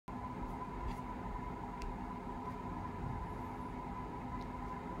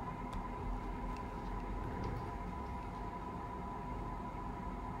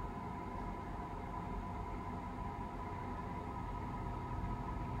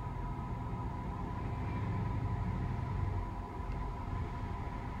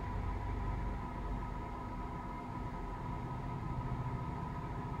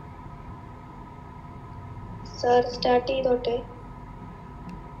Sir, start ചെയ്തോട്ടെ.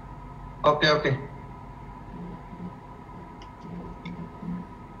 Okay.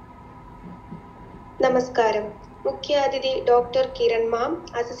 നമസ്കാരം. മുഖ്യാതിഥി doctor Kiran ma'am,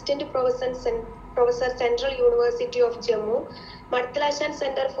 assistant professor central university of Jammu, മർത്തലാശാൻ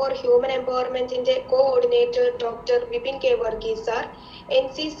centre for human എംപവർമെന്റിന്റെ coordinator doctor Vipin K Varghese sir,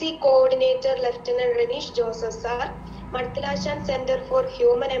 NCC coordinator lieutenant Renish Joseph sir, മർത്തലാശാൻ centre for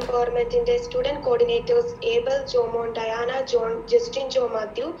human എംപവർമെന്റിന്റെ student coordinators Abel Jomon, Diana John, Justin ജോ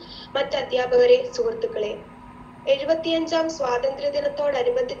മാത്യു, മറ്റ് അധ്യാപകരെ, സുഹൃത്തുക്കളെ. 75ാം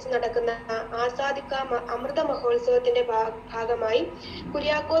സ്വാതന്ത്ര്യദിനത്തോടനുബന്ധിച്ച് നടക്കുന്ന ആസാദി കാ അമൃത മഹോത്സവത്തിന്റെ ഭാഗമായി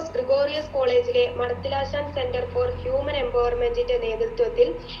കുര്യാക്കോസ് ഗ്രിഗോറിയസ് കോളേജിലെ മർത്തലാശാൻ സെന്റർ ഫോർ ഹ്യൂമൻ എംപവർമെന്റിന്റെ നേതൃത്വത്തിൽ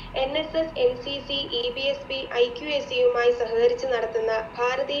NSS, NCC, EBSP, IQAC-യുമായി സഹകരിച്ച് നടത്തുന്ന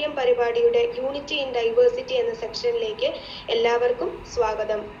ഭാരതീയം പരിപാടിയുടെ യൂണിറ്റി ഇൻ ഡൈവേഴ്സിറ്റി എന്ന സെക്ഷനിലേക്ക് എല്ലാവർക്കും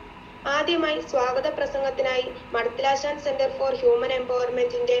സ്വാഗതം. ആദ്യമായി സ്വാഗത പ്രസംഗത്തിനായി മർത്തലാശാൻ centre for human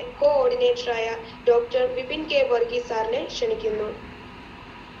എംപവർമെന്റിന്റെ കോഓർഡിനേറ്ററായ doctor Vipin K Varghese സാറിനെ ക്ഷണിക്കുന്നു.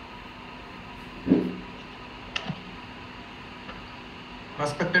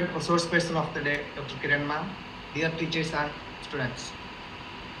 Respected resource person of the day, Dr. Kiran ma'am, dear teachers and students.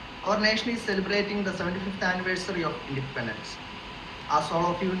 Our nation is celebrating the 75th anniversary of independence. As all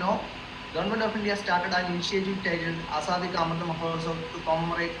of you know, Government of India started an initiative titled Azadi Ka Amrit Mahotsav to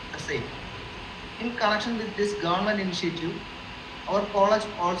commemorate the same. In connection with this government initiative, our college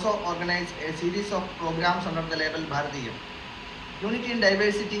also organized a series of programs under the label Bharatheeyam. Unity in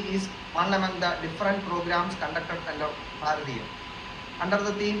Diversity is one among the different programs conducted under Bharatheeyam. Under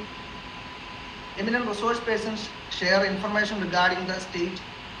the theme, eminent resource persons share information regarding the state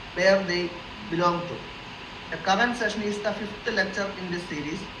where they belong to. The current session is the 5th lecture in this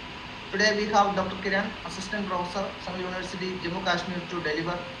series. Today we have Dr. Kiran, Assistant Professor, Central University, Jammu and Kashmir, to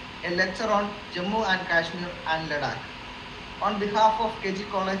deliver a lecture on Jammu and Kashmir and Ladakh. On behalf of KG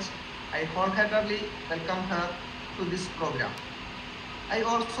College, I wholeheartedly welcome her to this program. I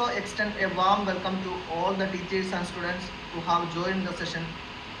also extend a warm welcome to all the teachers and students who have joined the session.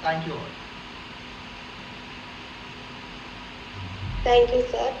 Thank you all. Thank you,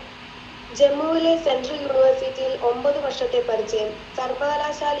 sir. ജമ്മുവിലെ central യൂണിവേഴ്സിറ്റിയിൽ 9 വർഷത്തെ പരിചയം.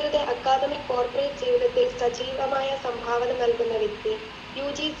 സർവകലാശാലയുടെ academic corporate ജീവിതത്തിൽ സജീവമായ സംഭാവന നൽകുന്ന വ്യക്തി.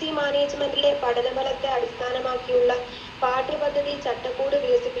 UGC മാനേജ്മെന്റിലെ പഠനഫലത്തെ അടിസ്ഥാനമാക്കിയുള്ള പാഠ്യപദ്ധതി ചട്ടക്കൂട്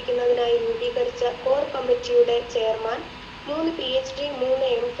വികസിപ്പിക്കുന്നതിനായി രൂപീകരിച്ച കോർ കമ്മിറ്റിയുടെ ചെയർമാൻ. 3 PhD,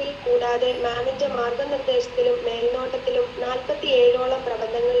 3 MPhil കൂടാതെ മാമിന്റെ മാർഗനിർദ്ദേശത്തിലും മേൽനോട്ടത്തിലും 47ഓളം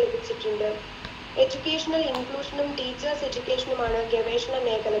പ്രബന്ധങ്ങൾ ലഭിച്ചിട്ടുണ്ട്. എഡ്യൂക്കേഷണൽ ഇൻക്ലൂഷനും ടീച്ചേഴ്സ് എഡ്യൂക്കേഷനുമാണ് ഗവേഷണ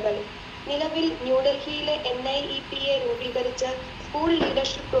മേഖലകൾ. നിലവിൽ ന്യൂഡൽഹിയിലെ NIEPA രൂപീകരിച്ച സ്കൂൾ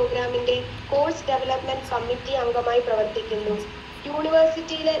ലീഡർഷിപ്പ് പ്രോഗ്രാമിന്റെ കോഴ്സ് ഡെവലപ്മെന്റ് കമ്മിറ്റി അംഗമായി പ്രവർത്തിക്കുന്നു.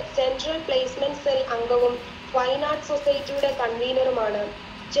 യൂണിവേഴ്സിറ്റിയിലെ സെൻട്രൽ പ്ലേസ്മെന്റ് സെൽ അംഗവും ഫൈൻ ആർട്സ് സൊസൈറ്റിയുടെ കൺവീനറുമാണ്.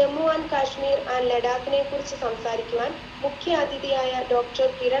 ജമ്മു ആൻഡ് കാശ്മീർ ആൻഡ് ലഡാക്കിനെ കുറിച്ച് സംസാരിക്കുവാൻ മുഖ്യ അതിഥിയായ ഡോക്ടർ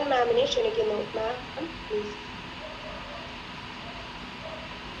കിരൺ മാമിനെ ക്ഷണിക്കുന്നു. മാം, please.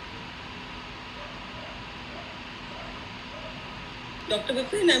 Dr.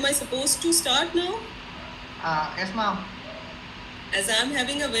 Vipin, am I supposed to start now? Yes, ma'am. As I am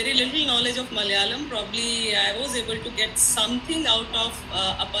having a very little knowledge of Malayalam, probably I was able to get something out of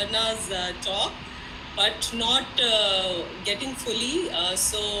Aparna's talk, but not getting fully.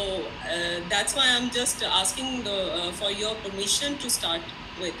 So that's why I'm just asking for your permission to start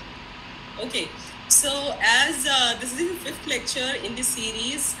with. Okay. So as this is the 5th lecture in this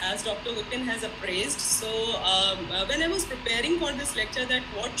series, as Dr. Vipin has appraised, so when I was preparing for this lecture that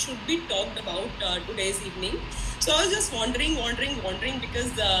what should be talked about today's evening, so I was just wondering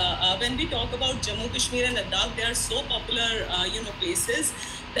because when we talk about Jammu, Kashmir and Ladakh, they are so popular, places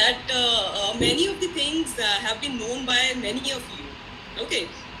that many of the things have been known by many of you. Okay.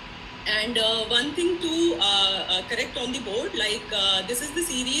 And one thing to correct on the board, like this is the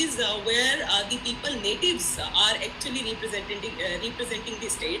series where the people natives are actually representing the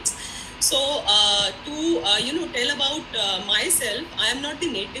states. So to tell about myself, I am not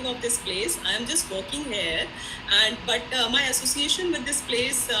the native of this place. I am just working here, but my association with this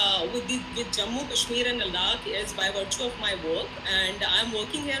place, with Jammu, Kashmir and Ladakh is by virtue of my work, and I am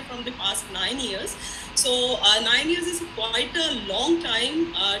working here from the past 9 years. So 9 years is quite a long time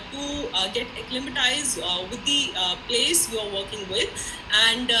to get acclimatized with the place you are working with,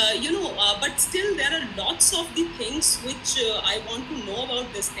 and but still there are lots of the things which I want to know about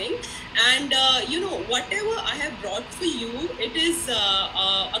this thing, and whatever I have brought for you, it is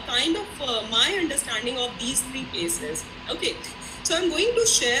a kind of my understanding of these 3 places. Okay. So I'm going to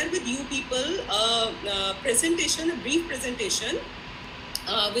share with you people a brief presentation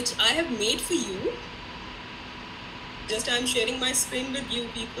which I have made for you. Just I'm sharing my screen with you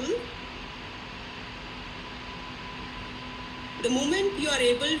people. The moment you are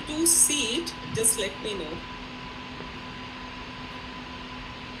able to see it, just let me know.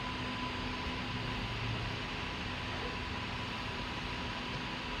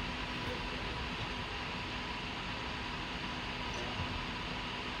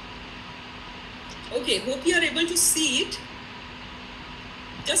 Okay, hope you are able to see it.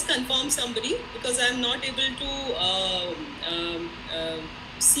 Just confirm somebody, because I am not able to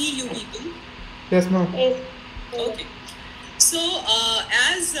see you people. Yes, ma'am. Yes. Okay. So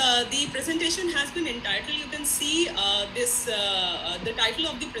as the presentation has been entitled, you can see the title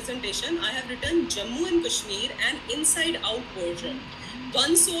of the presentation. I have written Jammu and Kashmir, an inside out version.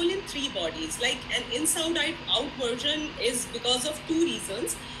 One soul in three bodies. Like an inside out version is because of two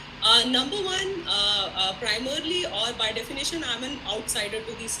reasons. Number one, primarily or by definition, I'm an outsider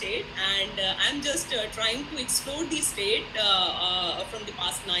to the state, and I'm just trying to explore the state from the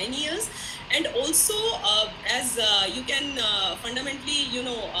past 9 years. And also, as you can fundamentally,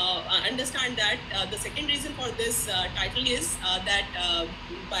 understand that the second reason for this title is that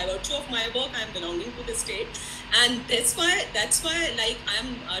by virtue of my work, I'm belonging to the state, and that's why like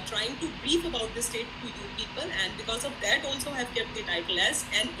I'm trying to brief about the state to you people, and because of that also have kept the title as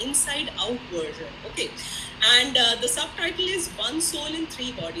an inside out version. Okay, and the subtitle is One Soul in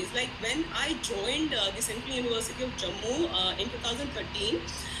Three Bodies. Like when I joined the Central University of Jammu in 2013,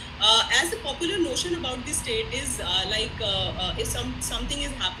 as the popular notion about the state is if something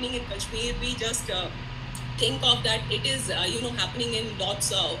is happening in Kashmir, we just think of that it is happening in lots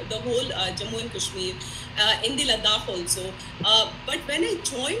the whole Jammu and Kashmir, in the Ladakh also. But when I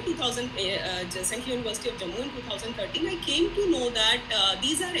joined Central University of Jammu in 2013, I came to know that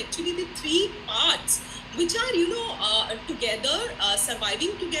these are actually the three parts which are together,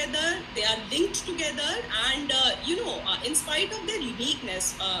 surviving together. They are linked together, and in spite of their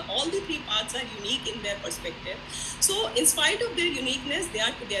uniqueness, all the three parts are unique in their perspective. So in spite of their uniqueness, they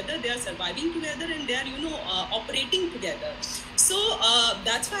are together, they are surviving together, and they are operating together. So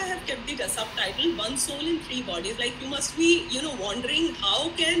that's why I have kept the subtitle One Soul in Three Bodies. Like you must be wondering how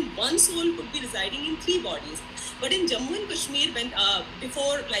can one soul could be residing in three bodies. But in Jammu and Kashmir, when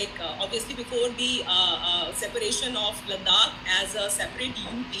obviously before the separation of Ladakh as a separate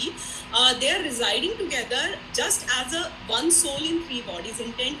UT, they are residing together just as a one soul in three bodies.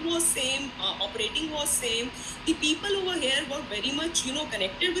 Intent was same, operating was same. The people over here were very much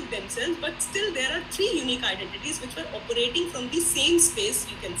connected with themselves, but still there are three unique identities which were operating from the same space,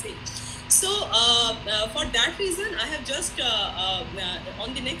 you can say. So for that reason, I have just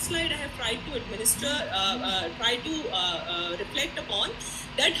on the next slide, I have tried to reflect upon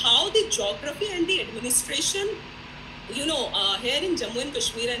that how the geography and the administration here in Jammu and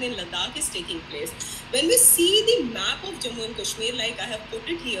Kashmir and in Ladakh is taking place. When we see the map of Jammu and Kashmir, like I have put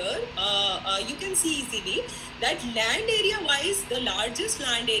it here, you can see easily that land area wise, the largest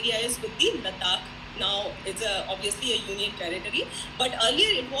land area is with the Ladakh. Now it's obviously a union territory, but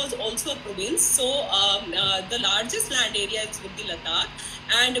earlier it was also a province. So the largest land area is with the Ladakh.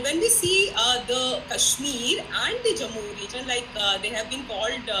 And when we see the Kashmir and the Jammu region, like they have been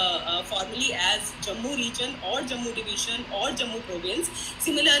called formally as Jammu region or Jammu division or Jammu province.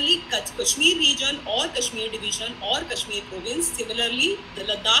 Similarly, Kashmir region or Kashmir division or Kashmir province. Similarly, the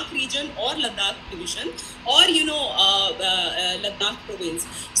Ladakh region or Ladakh division or Ladakh province.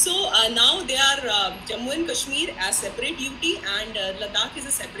 So now they are Jammu and Kashmir as separate UT, and Ladakh is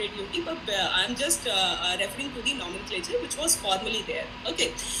a separate UT, but I'm just referring to the nomenclature which was formally there.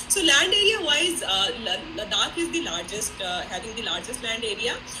 Okay, so land area wise, Ladakh is the largest, having the largest land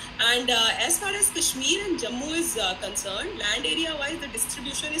area, and as far as Kashmir and Jammu is concerned, land area wise the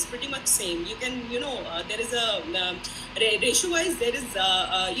distribution is pretty much same. You can there is a ratio wise there is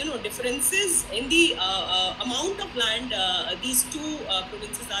differences in the amount of land these two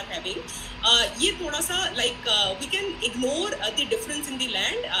provinces are having. Ye thoda sa we can ignore the difference in the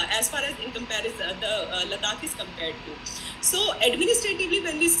land as far as in comparison the Ladakh is compared to. So administratively,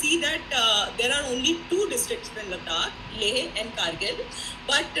 when we see that there are only two districts in Ladakh, Leh and Kargil,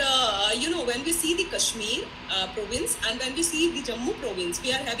 but when we see the Kashmir province and when we see the Jammu province,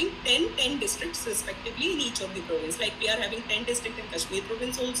 we are having 10 districts respectively in each of the province. Like we are having 10 districts in Kashmir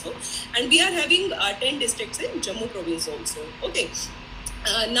province also, and we are having 10 districts in Jammu province also. Okay.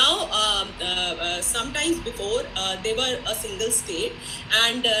 Sometimes before they were a single state,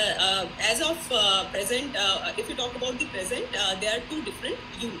 and as of present, if you talk about the present, there are two different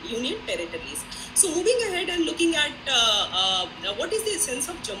union territories. So moving ahead and looking at what is the essence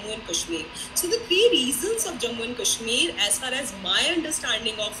of Jammu and Kashmir. So the three reasons of Jammu and Kashmir, as far as my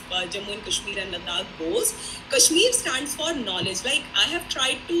understanding of Jammu and Kashmir and Ladakh goes, Kashmir stands for knowledge. Like I have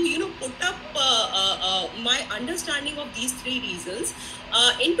tried to put up my understanding of these three reasons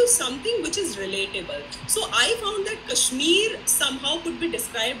into something which is relatable. So I found that Kashmir somehow could be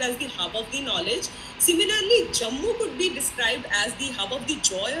described as the hub of the knowledge. Similarly, Jammu could be described as the hub of the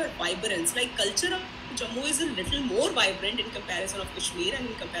joy or vibrance. Like culture of Jammu is a little more vibrant in comparison of Kashmir and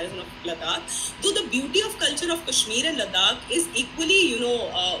in comparison of Ladakh. Though the beauty of culture of Kashmir and Ladakh is equally,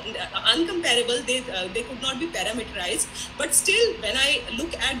 uncomparable. They could not be parameterized. But still, when I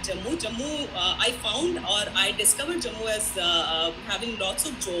look at Jammu, I found or I discovered Jammu as having lots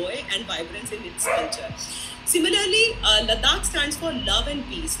of joy and vibrance in its culture. Similarly, Ladakh stands for love and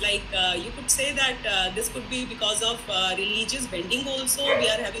peace. Like you could say that this could be because of religious bending also. We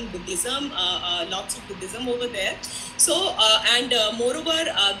are having Buddhism, lots of Buddhism over there. So, moreover,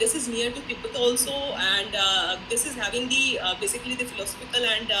 this is near to Tibet also, and this is having the basically the philosophical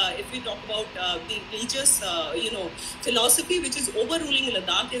and if we talk about the religious, philosophy which is overruling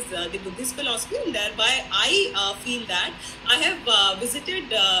Ladakh is the Buddhist philosophy, and thereby I feel that I have visited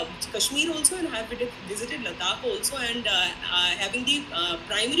Kashmir also, and I have visited Ladakh also, and having the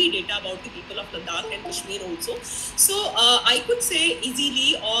primary data about the people of Ladakh and Kashmir also. So I could say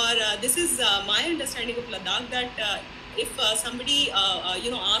easily, or this is my understanding of Ladakh, that if somebody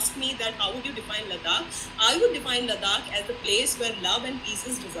asked me that how would you define Ladakh, I would define Ladakh as the place where love and peace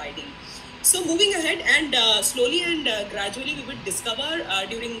is residing. So moving ahead, and slowly and gradually we would discover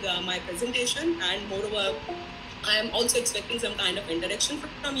during my presentation, and moreover I am also expecting some kind of interaction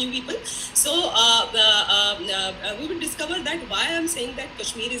from you people. So we will discover that why I am saying that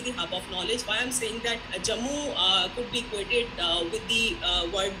Kashmir is the hub of knowledge, why I am saying that Jammu could be equated with the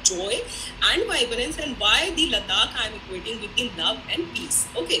word joy and vibrance, and why the Ladakh I am equating with the love and peace.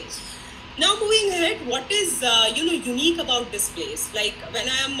 Okay. Now moving ahead, what is unique about this place? Like when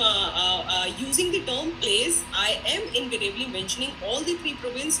I am using the term place, I am invariably mentioning all the three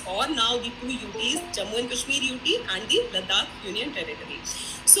provinces, or now the two UTs, Jammu and Kashmir UT and the Ladakh Union Territory.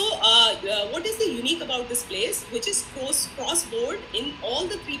 So what is the unique about this place, which is cross-board in all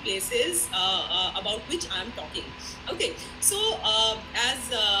the three places about which I am talking? Okay, so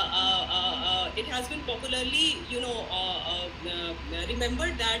as it has been popularly,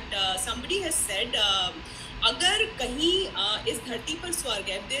 remembered that somebody has said, अगर कहीं इस धरती पर स्वर्ग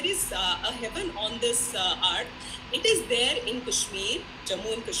है, there is a heaven on this earth, it is there in Kashmir,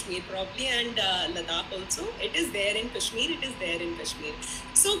 Jammu and Kashmir probably, and Ladakh also. It is there in Kashmir. It is there in Kashmir.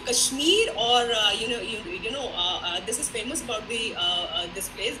 So Kashmir, or this is famous about the this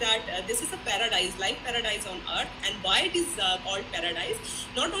place, that this is a paradise, like paradise on earth. And why it is called paradise?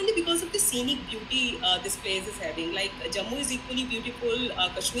 Not only because of the scenic beauty this place is having. Like Jammu is equally beautiful,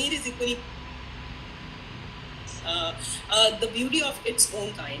 Kashmir is equally the beauty of its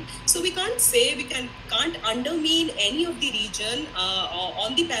own kind. So we can't say, can't undermine any of the region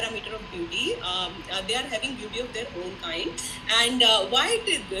on the parameter of beauty. They are having beauty of their own kind. And why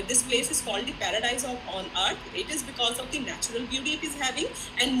this place is called the paradise on earth? It is because of the natural beauty it is having,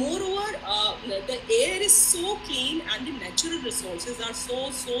 and moreover the air is so clean, and the natural resources are so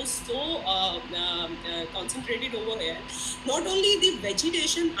concentrated over here. Not only the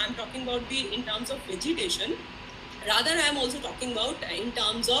vegetation, I'm talking about in terms of vegetation, rather I am also talking about in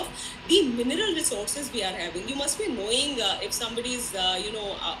terms of the mineral resources we are having. You must be knowing, if somebody is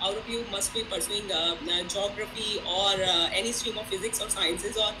out of you must be pursuing geography or any stream of physics or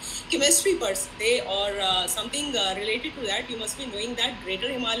sciences or chemistry per se, or something related to that, you must be knowing that Greater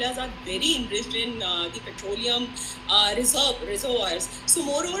Himalayas are very enriched in the petroleum reservoirs. So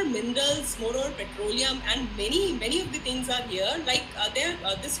moreover minerals, moreover petroleum, and many of the things are here. Like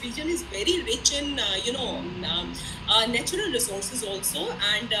this region is very rich in natural resources also,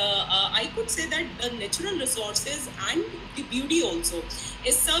 and I could say that the natural resources and the beauty also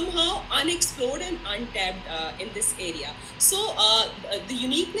is somehow unexplored and untapped in this area. So the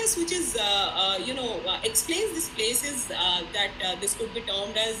uniqueness which is explains this place is that this could be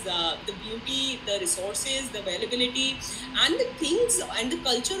termed as the beauty, the resources, the availability, and the things and the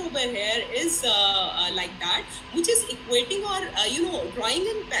culture over here is like that, which is equating or drawing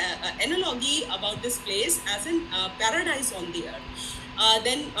an analogy about this place as an paradise on the earth.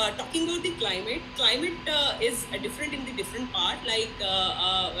 Then talking about the climate is different in the different part. Like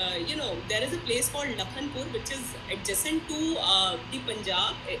there is a place called Lakhanpur, which is adjacent to the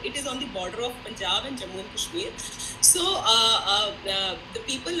Punjab. It is on the border of Punjab and Jammu and Kashmir. So the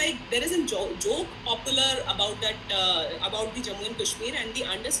people, like, there is a joke popular about that, about the Jammu and Kashmir, and the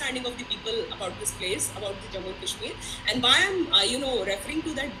understanding of the people about this place, about the Jammu and Kashmir. And why I'm referring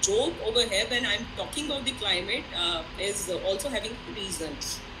to that joke over here when I'm talking about the climate is also having reason.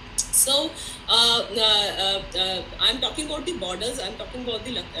 So I'm talking about the borders. I'm talking about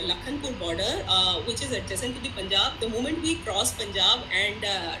the Lakhanpur border, which is adjacent to the Punjab. The moment we cross Punjab and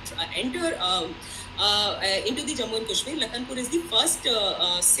enter into the Jammu and Kashmir, Lakhanpur is the first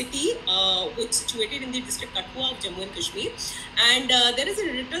city which is situated in the district Kathua of Jammu and Kashmir. And there is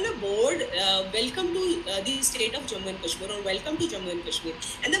written a board, welcome to the state of Jammu and Kashmir, or welcome to Jammu and Kashmir.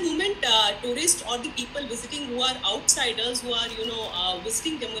 And the moment tourists or the people visiting who are outsiders, who are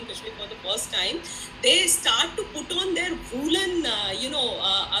visiting Jammu and Kashmir for the first time, they start to put on their woolen,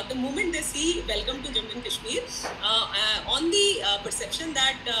 the moment they see welcome to Jammu and Kashmir, on the perception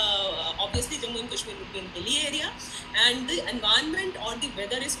that obviously Jammu and Kashmir would be in hilly area, and the environment or the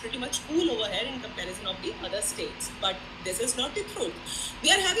weather is pretty much cool over here in comparison of the other states. But this is not the truth. We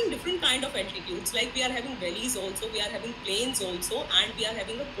are having different kind of altitudes, like we are having valleys also, we are having plains also, and we are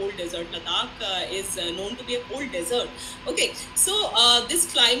having a cold desert. Ladakh is known to be a cold desert. Okay, so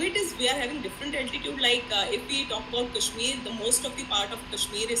this climate is, we are having different altitude. Like if we talk about Kashmir, the most of the part of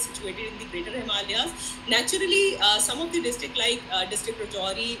Kashmir is situated in the greater Himalayas. Naturally, some of the district like district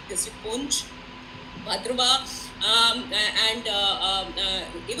Rajouri, district Poonch, Bhadrava, and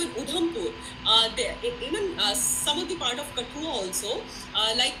even Udhampur, even some of the part of Kathua also,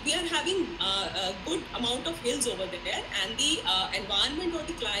 like we are having a good amount of hills over there, and the environment or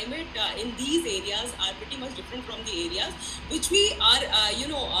the climate in these areas are pretty much different from the areas which we are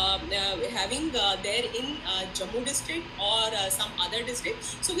having there in Jammu district or some other district.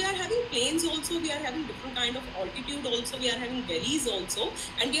 So we are having plains also, we are having different kind of altitude also, we are having valleys also,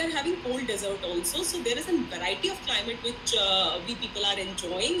 and we are having cold desert also. So there is a variety of climate which we people are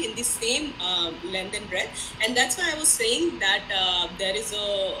enjoying in the same length and breadth. And that's why I was saying that there is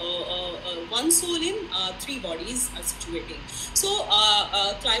a one soul in three bodies situating. So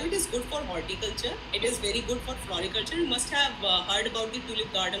climate is good for horticulture, it is very good for floriculture. You must have heard about the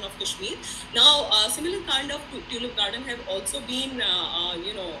tulip garden of Kashmir. Now similar kind of tulip garden have also been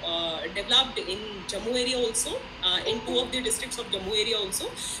developed in Jammu area also, in two of the districts of Jammu area also.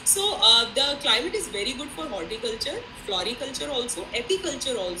 So the climate is very good for horticulture, floriculture also,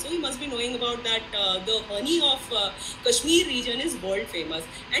 apiculture also. You must be knowing about that the honey of Kashmir region is world famous,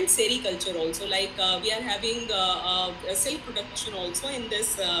 and sericulture also, like we are having silk production also in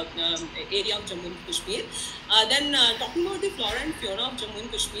this area of Jammu and Kashmir. Then talking about the flora and fauna of Jammu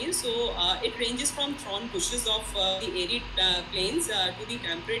and Kashmir, so it ranges from thorn bushes of the arid plains to the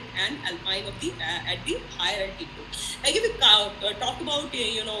temperate and alpine of the at the higher altitude. Like if we talk about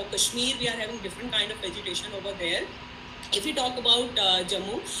Kashmir, we are having different kind of vegetation over there. If we talk about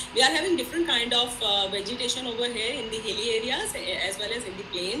Jammu, we are having different kind of vegetation over here in the hilly areas as well as in the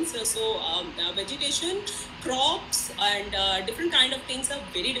plains. So vegetation, crops, and different kind of things are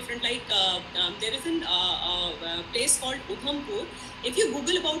very different. Like there is a place called Udhampur. If you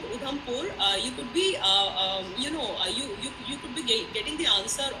Google about Udhampur, you could be you could be getting the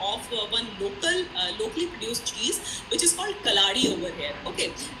answer of one locally produced cheese which is called kaladi over here.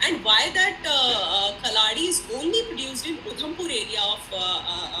 Okay, and why that kaladi is only produced in Udhampur area of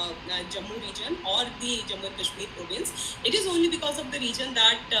Jammu region or the Jammu and Kashmir province? It is only because of the region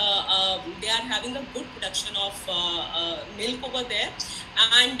that they are having a good production of milk over there,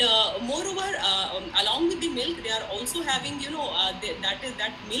 and moreover along with the milk they are also having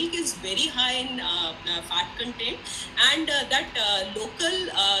that milk is very high in fat content, and that local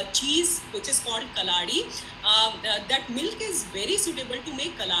cheese which is called kaladi, that milk is very suitable to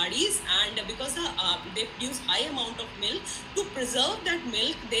make kaladis, and because they produce high amount of milk, to preserve that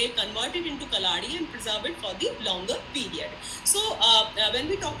milk they convert it into kaladi and preserve it for the longer period. So when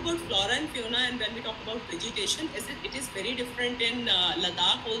we talk about flora and fauna and when we talk about vegetation, it is very different in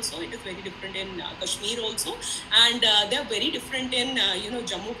Ladakh also, it is very different in Kashmir also, and they are very different in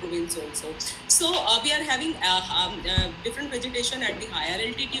Jammu province also. So we are having different vegetation at the higher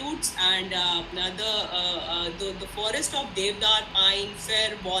altitudes, and the forest of Devdar, pine,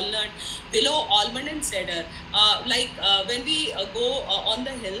 fir, walnut, willow, almond and cedar. Like when we go on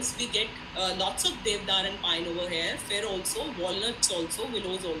the hills, we get lots of devdar and pine over here, fir also, walnuts also,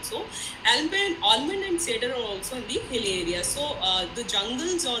 willows also, almond and cedar are also in the hill area. So the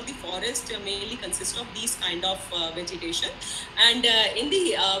jungles or the forest mainly consist of these kind of vegetation, and in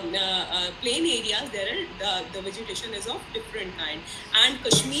the plain areas there the vegetation is of different kind. And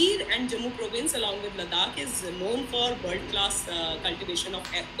Kashmir and Jammu province along with Ladakh is known for world class cultivation of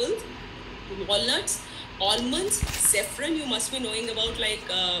apples, walnuts, almonds, saffron. You must be knowing about, like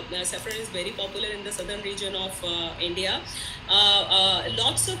saffron is very popular in the southern region of India.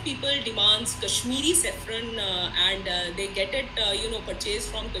 Lots of people demands Kashmiri saffron, and they get it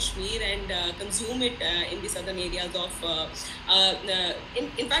purchased from Kashmir and consume it in the southern areas of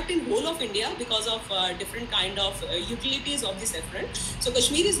in fact in whole of India, because of different kind of utilities of the saffron. So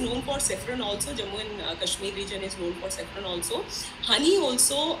Kashmir is known for saffron also. Jammu and Kashmir region is known for saffron also, honey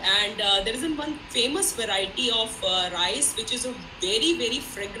also, and there is one famous variety of rice which is a very very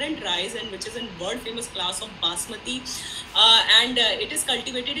fragrant rice, and which is in world famous class of basmati, and it is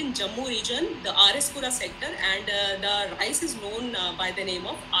cultivated in Jammu region, the Pura sector, and the rice is known by the name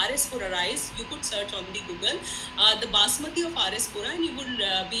of Pura rice. You could search on the Google the basmati of Pura, and you would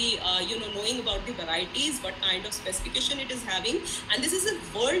be knowing about the varieties, what kind of specification it is having. And this is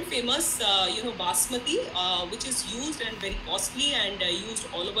a world famous basmati which is used and very costly and used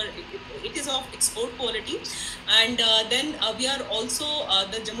all over. It is of export quality. And then we are also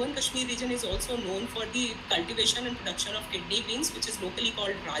the Jammu and Kashmir region is also known for the cultivation and production of kidney beans, which is locally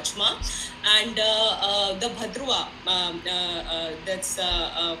called rajma. And the Bhadrwa, that's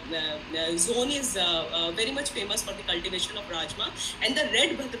zone is very much famous for the cultivation of rajma. And the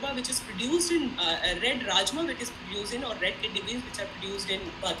red Bhadrwa, which is produced in red rajma, which is produced in, or red kidney beans which are produced in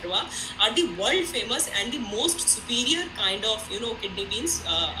Bhadrwa, are the world famous and the most superior kind of kidney beans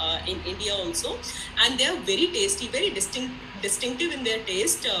in India also. And they are very tasty, very distinctive in their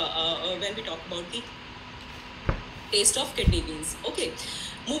taste when we talk about the taste of kidney beans. Okay,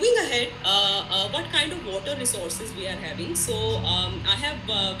 moving ahead, what kind of water resources we are having. So I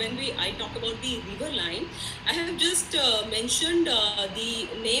have when I talk about the river line, I have just mentioned the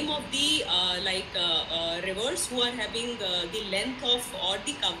name of the rivers who are having the length of or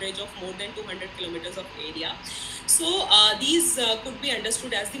the coverage of more than 200 kilometers of area. So these could be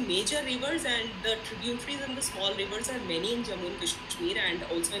understood as the major rivers, and the tributaries and the small rivers are many in Jammu and Kashmir and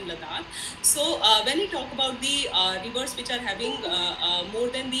also in Ladakh. So when we talk about the rivers which are having more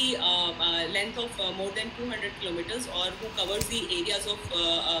than the length of more than 200 kilometers, or who covers the areas of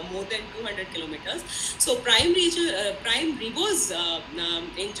more than 200 kilometers. So prime rivers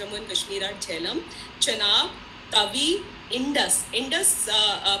in Jammu and Kashmir are Jhelum, Chenab, Tavi, Indus. Indus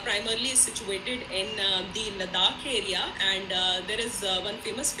primarily is situated in the Ladakh area, and there is one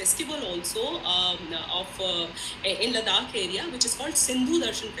famous festival also in Ladakh area, which is called Sindhu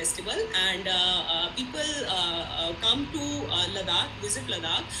Darshan Festival. And people come to Ladakh, visit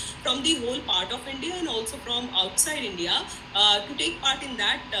Ladakh from the whole part of India and also from outside India to take part in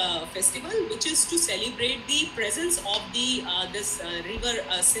that festival, which is to celebrate the presence of the this river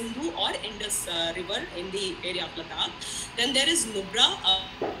Sindhu or Indus river in the area of Ladakh. Then there is Nubra.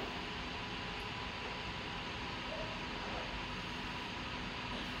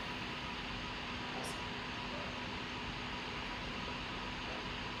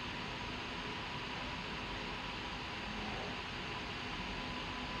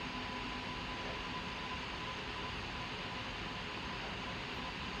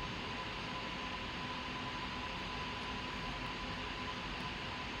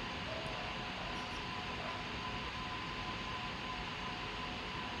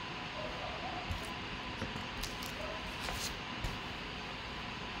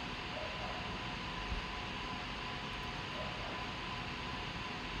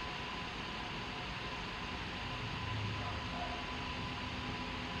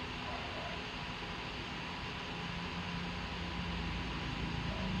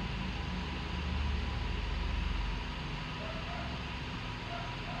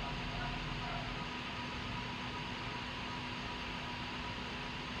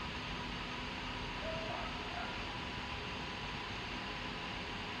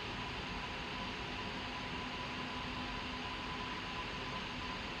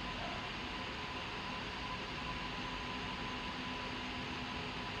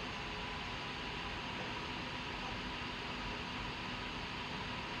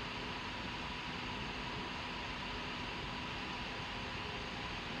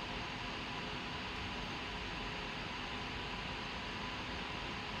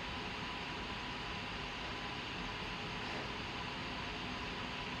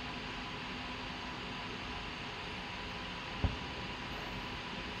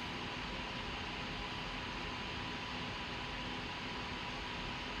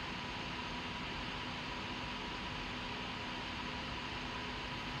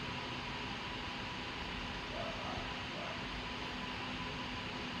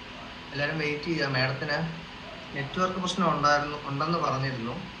 എല്ലാവരും wait ചെയ്യുക. മാഡത്തിന് network പ്രശ്നം ഉണ്ടെന്ന്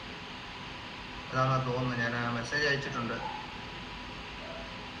പറഞ്ഞിരുന്നു. അതാണെന്ന് തോന്നുന്നു. ഞാൻ message അയച്ചിട്ടുണ്ട്.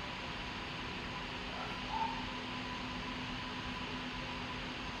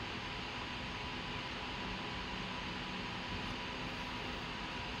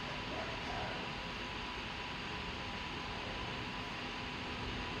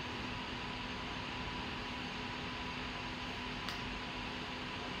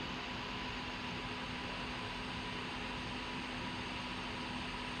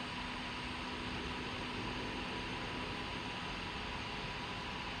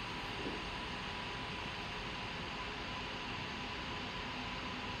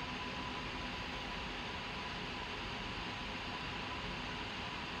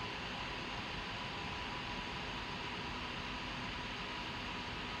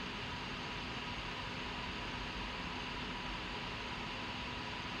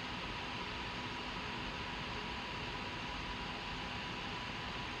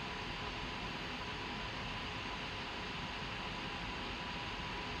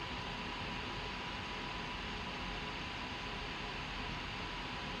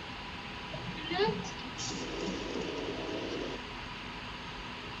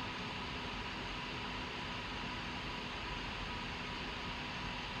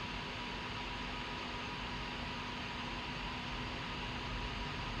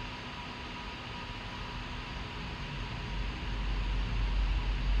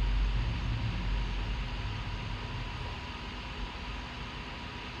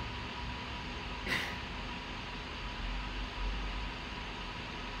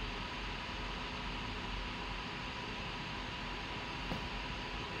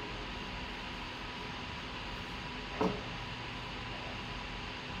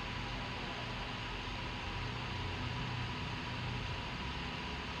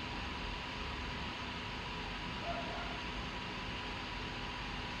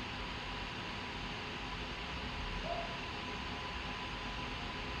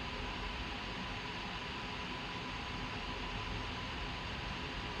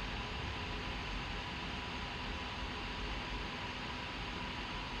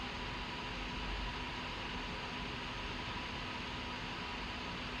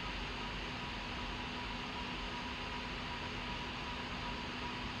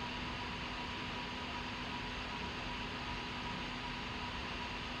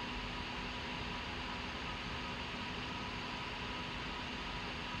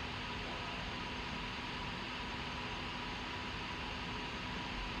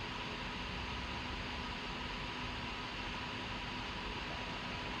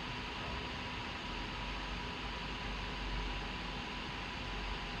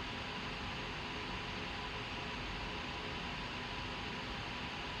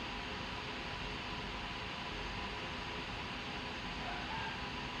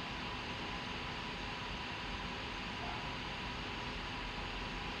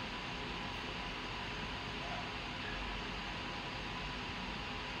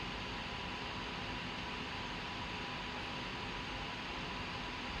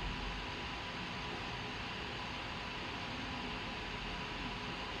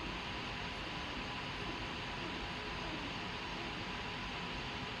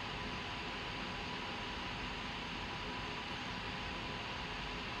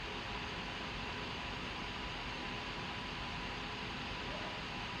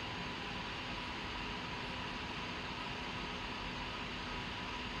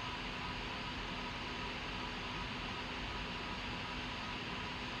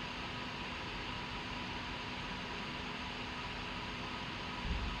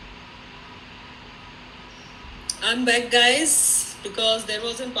 I'm back, guys, because there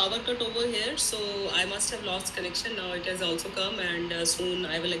was a power cut over here, so I must have lost connection. Now it has also come, and soon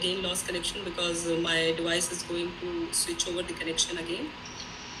I will again lose connection because my device is going to switch over the connection again.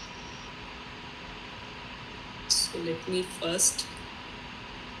 So let me first.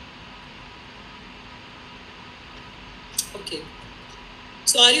 Okay.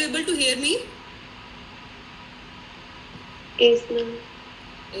 So are you able to hear me? Yes, ma'am.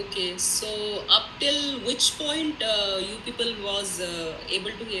 Okay, so up till which point you people was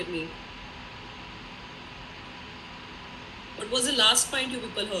able to hear me? What was the last point you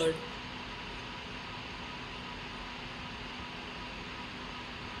people heard?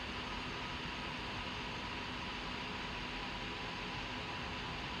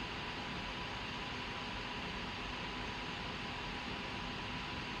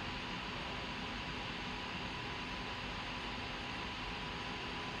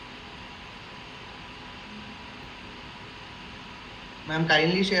 Ma'am,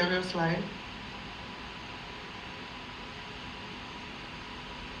 kindly share your slide.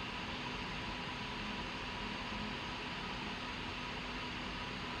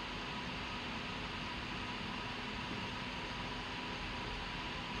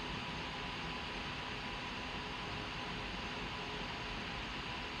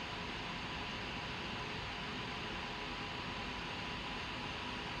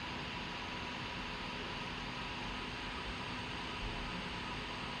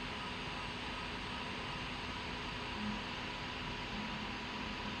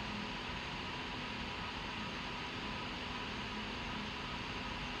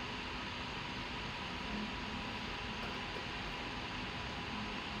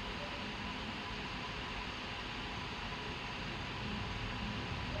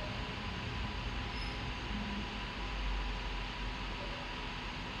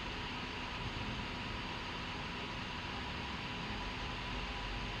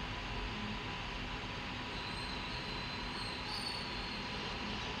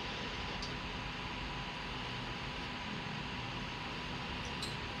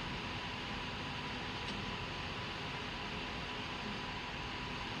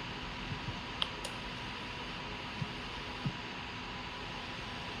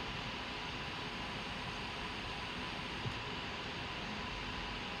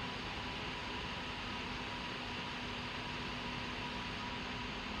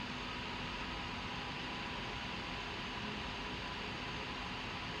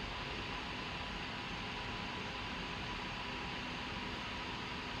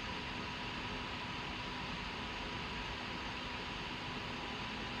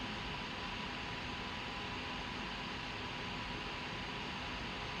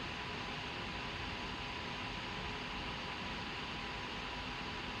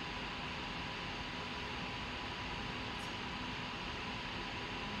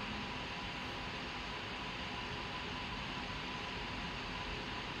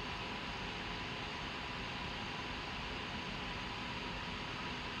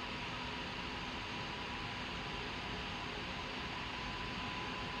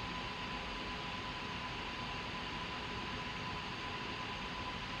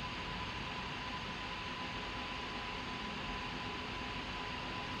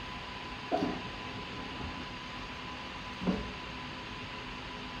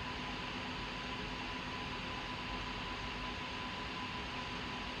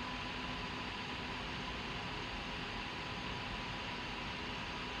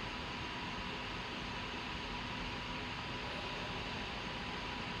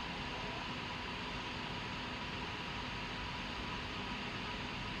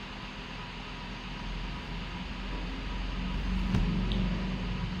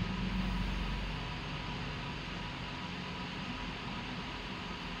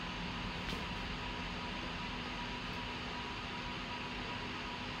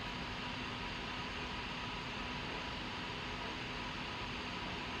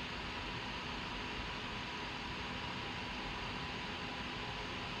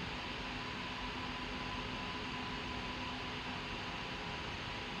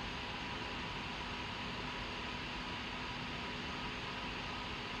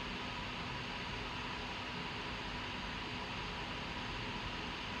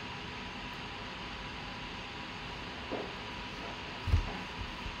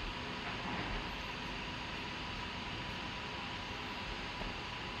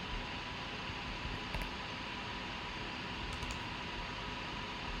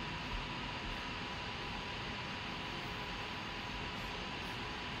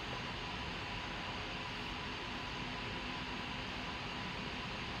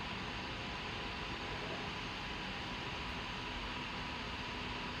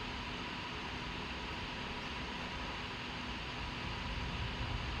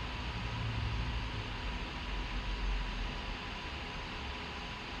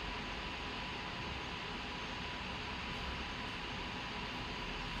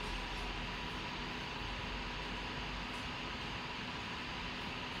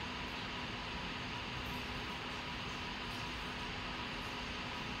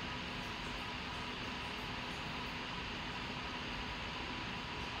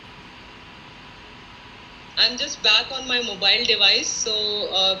 I'm just back on my mobile device.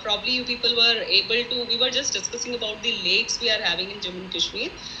 So probably you people were able to, we were just discussing about the lakes we are having in Jammu and Kashmir.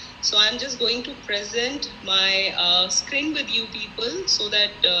 So I'm just going to present my screen with you people so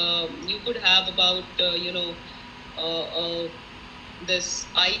that you could have about, uh, uh,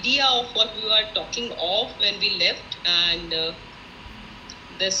 this idea of what we were talking of when we left. And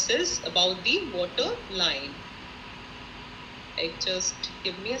this is about the water line. just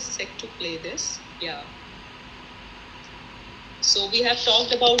give me a sec to play this. Yeah. So we have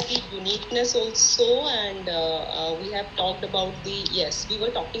talked about the uniqueness also, and we have talked about the, yes, we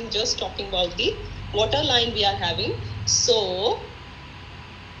were just talking about the water line we are having. So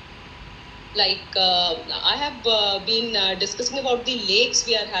like I have been discussing about the lakes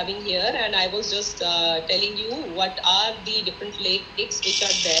we are having here, and I was just telling you what are the different lakes which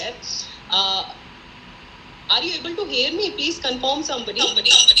are there. Are you able to hear me? Please confirm somebody.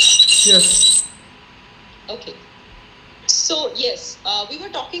 Yes. Okay. So yes, we were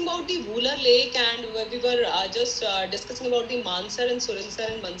talking about the Wooler Lake, and we were just discussing about the Mansar and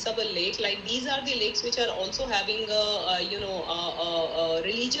Surinsar and Mansabal Lake. Like these are the lakes which are also having a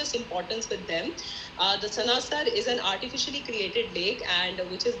religious importance with them. The Sanasar is an artificially created lake, and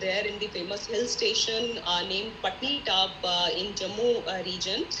which is there in the famous hill station named Patni Top in Jammu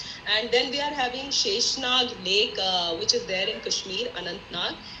region. And then we are having Sheshnag Lake, which is there in Kashmir,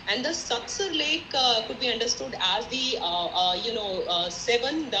 Anantnag. And the Satsar Lake could be understood as the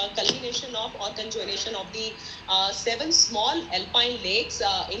the culmination of or conjunction of the 7 small alpine lakes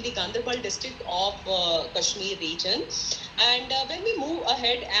in the Ganderbal district of Kashmir region. And when we move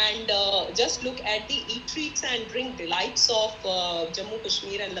ahead and just look at the eat-treats and drink delights of Jammu,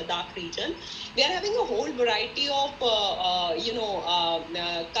 Kashmir and Ladakh region, we are having a whole variety of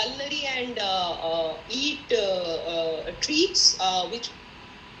culinary and eat treats which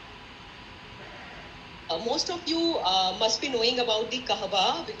most of you must be knowing about the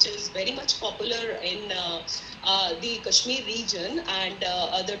kahwa, which is very much popular in the Kashmir region, and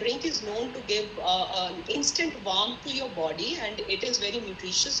the drink is known to give an instant warmth to your body, and it is very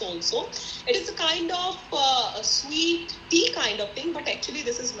nutritious also. It is a kind of a sweet tea kind of thing, but actually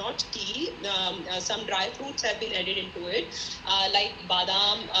this is not tea. Some dry fruits have been added into it, like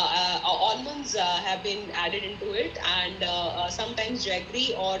badam, almonds have been added into it, and sometimes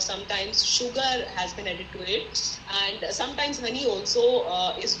jaggery or sometimes sugar has been added to it, and sometimes honey also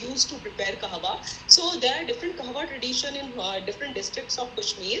is used to prepare kahwa. So there are different kahwa tradition in different districts of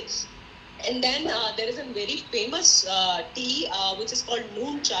Kashmir. And then there is a very famous tea which is called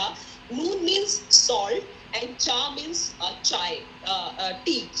noon cha. Noon means salt and cha means chai,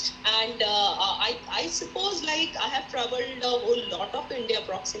 tea. And I suppose like I have traveled a whole lot of India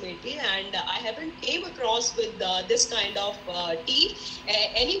approximately, and I haven't came across with this kind of tea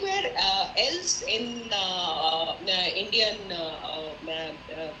anywhere else in Indian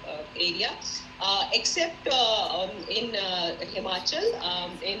area. Except in Himachal,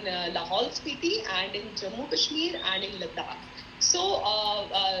 in Lahore Spiti, and in Jammu Kashmir, and in Ladakh. So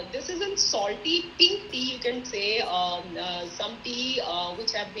this is a salty pink tea, you can say, some tea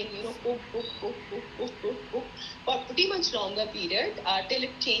which have been cooked for pretty much longer period till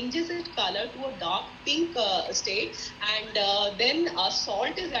it changes its color to a dark pink state, and then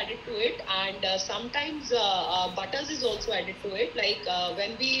salt is added to it, and sometimes butters is also added to it. Like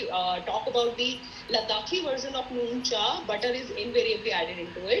when we talk about the Ladakhi version of noon cha, butter is invariably added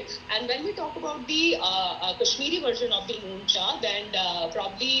into it, and when we talk about the Kashmiri version of the noon cha, then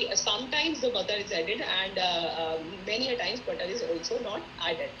probably sometimes the butter is added, and many a times butter is also not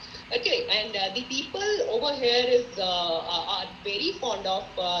added. Okay, and the people over here are very fond of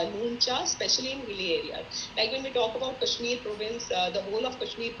noon cha, especially in hilly areas. Like when we talk about Kashmir province, the whole of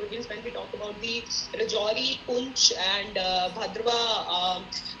Kashmir province, when we talk about the Rajouri, Poonch, and Bhadrawa,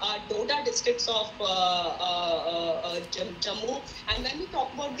 Doda districts of Jammu, and when we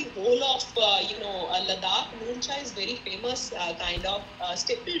talk about the whole of Ladakh, noon cha is very famous kind of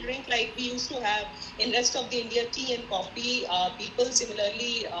staple drink like we used to have in rest of the India, tea and coffee. People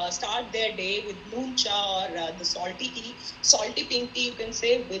similarly start their day with noon cha or the salty tea, salty pink tea, you can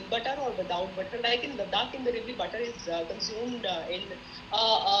say, with butter or without butter. Like in Ladakh, invariably butter is consumed in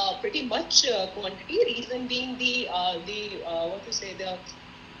pretty much quantity. Reason being the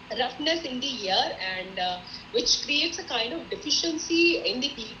roughness in the air, and which creates a kind of deficiency in the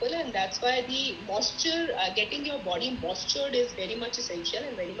people, and that's why the moisture, getting your body moistured is very much essential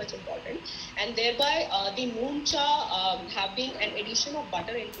and very much important, and thereby the noon cha have been an addition of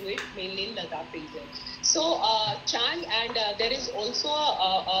butter into it, mainly in Ladakh region. So chang, and there is also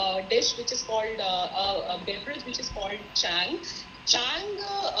a dish which is called a beverage which is called chang. Chang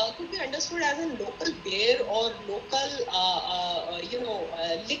could be understood as a local beer or local,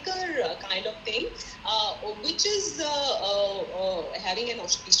 liquor kind of thing, which is having an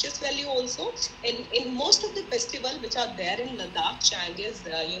auspicious value also. In most of the festivals which are there in Ladakh, Chang is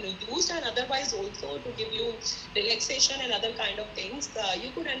used, and otherwise also to give you relaxation and other kind of things.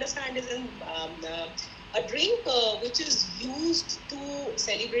 You could understand is in a drink which is used to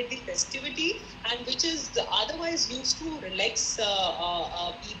celebrate the festivity and which is otherwise used to relax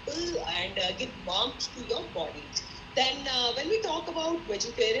people and give warmth to your body. Then when we talk about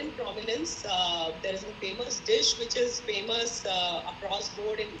vegetarian prominence, there is a famous dish which is famous across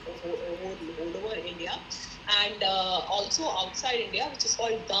board in all over India and also outside India, which is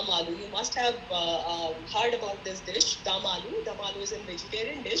called dum aloo. You must have heard about this dish, dum aloo. Dum aloo is a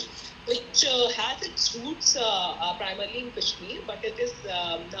vegetarian dish which has its roots primarily in Kashmir, but it is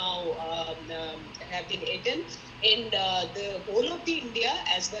now have been eaten in the whole of the India,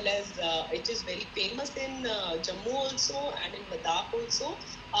 as well as it is very famous in Jammu also and in Ladakh also.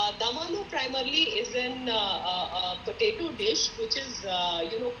 Dum aloo primarily is an potato dish which is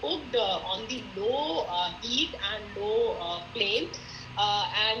cooked on the low heat and low flame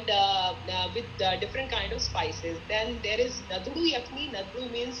and with different kind of spices. Then there is nadru yakni.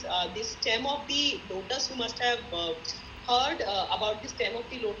 Nadru means the stem of the lotus. You must have heard about the stem of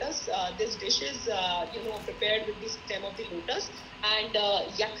the lotus. This dish is prepared with the stem of the lotus, and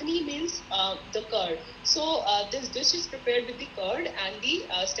yakni means the curd. So this dish is prepared with the curd and the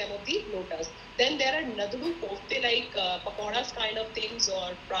stem of the lotus. Then there are nadru kofte, like pakoras kind of things,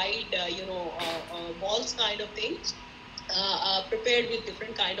 or fried balls kind of things, prepared with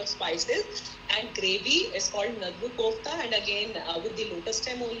different kind of spices, and gravy is called nadru kofta, and again with the lotus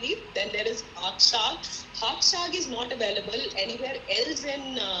stem only. Then there is hak shag. Hak shag is not available anywhere else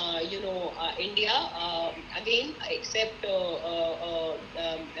in India, again except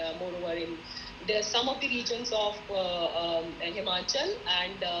moreover in there's some of the regions of Himachal,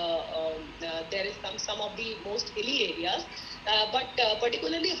 and there is some of the most hilly areas. But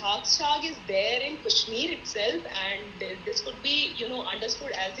particularly hak shag is there in Kashmir itself, and this could be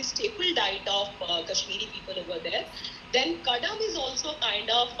understood as the staple diet of Kashmiri people over there. Then kadam is also kind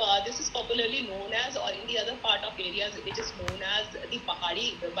of this is popularly known as, or in the other part of areas it is known as the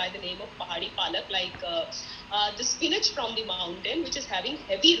pahadi, by the name of pahadi palak, like the spinach from the mountain, which is having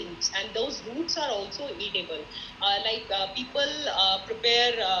heavy roots, and those roots are also eatable. Like people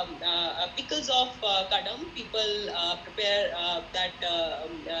prepare pickles of kadam. People prepare that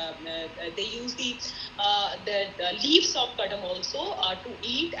they use the leaves of kadam also to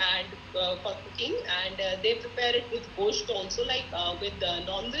eat and for cooking, and they prepare it with gosht also, like with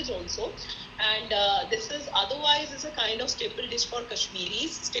non-veg also. And this is otherwise is a kind of staple dish for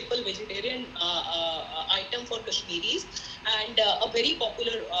Kashmiris, staple vegetarian item for Kashmiris, and a very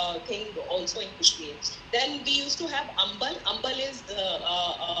popular thing also in Kashmir. Then we used to have ambal. Ambal is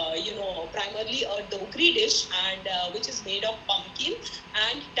primarily a Dogri dish, and which is made of pumpkin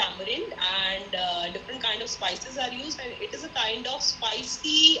and tamarind, and different kind of spices are used, and it is a kind of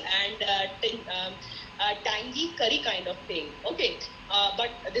spicy and tangy curry kind of thing. Okay, but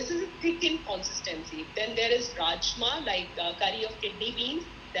this is thick in consistency. Then there is rajma, like curry of kidney beans.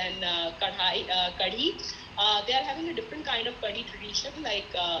 Then kadhi. They are having a different kind of curry tradition, like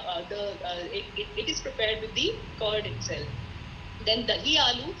it is prepared with the curd itself. Then dahi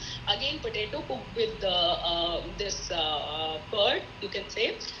aloo, again potato cooked with this curd, you can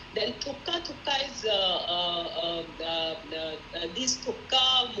say. Then thukka. Thukka is these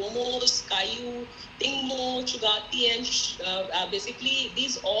thukka, momos, kayu, tingmo, chugati, and basically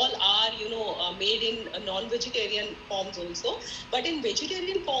these all are made in non-vegetarian forms also. But in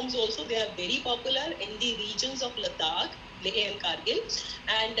vegetarian forms also they are very popular in the regions of Ladakh, Leh and Kargil.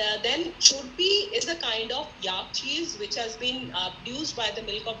 And then churpi is a kind of yak cheese which has been produced by the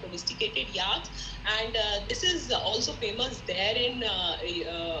milk of domesticated yaks, and this is also famous there in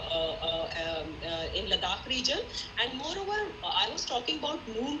Ladakh region. And moreover, I was talking about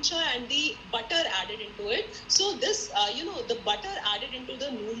noon cha and the butter added into it. So this, the butter added into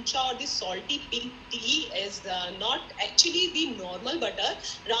the noon cha or the salty pink tea is not actually the normal butter.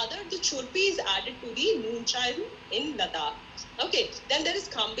 Rather, the churpi is added to the noon cha in Ladakh. Okay, then there is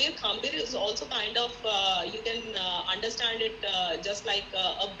khambir. Khambir is also kind of, you can understand it just like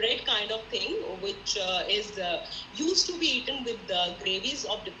a bread kind of thing, which is used to be eaten with gravies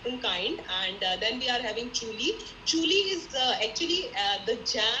of different kind. And then we are having chuli. Chuli is actually the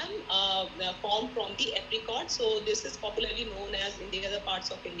jam formed from the apricot. So this is popularly known as, in the other parts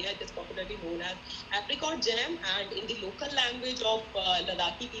of India, it is popularly known as apricot jam. And in the local language of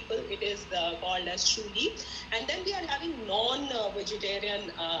Ladakhi people, it is called as chuli. And then we are having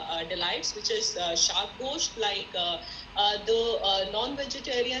non-vegetarian delights, which is shark gosht, like the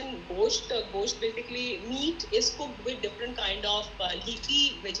non-vegetarian gosht. Gosht, basically meat, is cooked with different kind of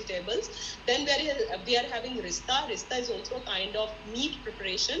leafy vegetables. Then we are having rista. Rista is also a kind of meat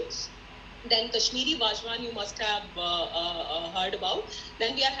preparation. Then Kashmiri Vajwan you must have heard about.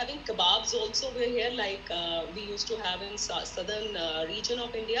 Then we are having kebabs also over here, like we used to have in southern region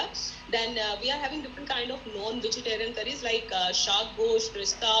of India. Then we are having different kind of non-vegetarian curries like shak gosh,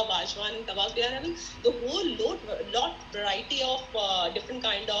 rista, Vajwan and kebabs. We are having the whole lot variety of different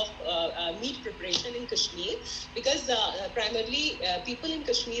kind of meat preparation in Kashmir, because primarily people in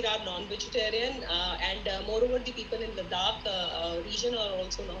Kashmir are non-vegetarian, and moreover the people in Ladakh region are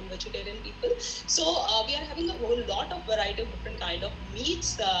also non-vegetarian people. So we are having a whole lot of variety of different kind of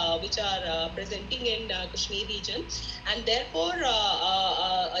meats which are presenting in Kashmir region, and therefore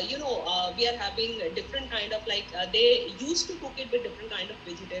we are having a different kind of like they used to cook it with different kind of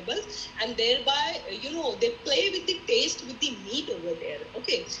vegetables, and thereby they play with the taste with the meat over there.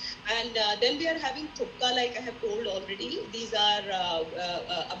 Okay, and then we are having thukka, like I have told already. These are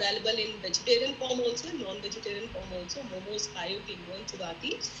available in vegetarian form also, non-vegetarian form also. Momos, kayu, tingo, and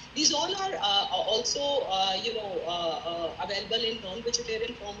chugati. These all are also available in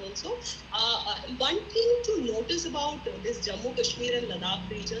non-vegetarian form also. One thing to notice about this Jammu, Kashmir, and Ladakh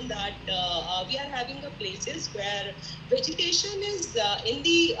region, that we are having a places where vegetation is in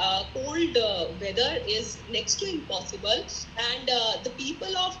the cold weather is next to impossible, and the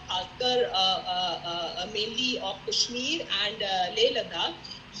people of Khaskar, mainly of Kashmir and Leh Ladakh,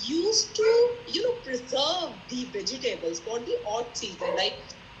 used to preserve the vegetables for the odd season. Like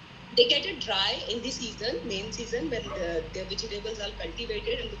they get it dry in the season, main season, when the vegetables are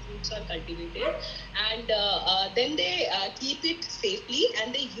cultivated and the fruits are cultivated, and then they keep it safely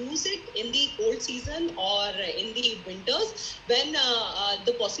and they use it in the cold season or in the winters, when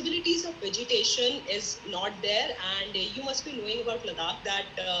the possibilities of vegetation is not there. And you must be knowing about Ladakh that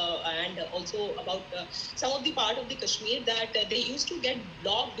and also about some of the part of the Kashmir, that they used to get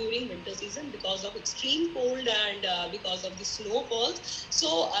blocked during winter season because of extreme cold and because of the snowfalls.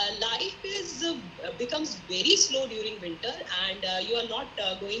 So life is becomes very slow during winter, and you are not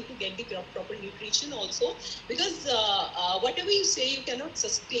going to get the proper nutrition also, because whatever you say, you cannot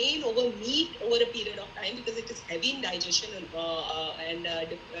sustain over meat over a period of time, because it is heavy in digestion, and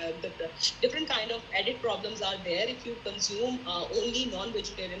the different kind of added problems are there if you consume only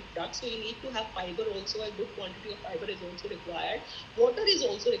non-vegetarian products. So you need to have fiber also. A good quantity of fiber is also required. Water is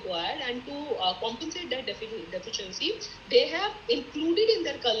also required, and to compensate that deficiency, they have included in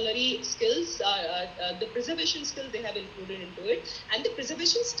their culinary skills the preservation skills they have included into it, and the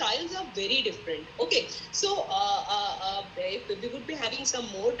preservation styles are very different. Okay, so if we would be having some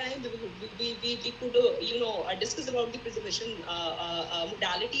more time, we could discuss about the preservation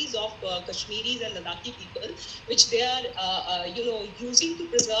modalities of Kashmiris and Ladakhi people, which they are using to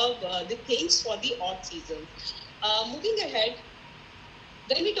preserve the things for the odd seasons. Moving ahead,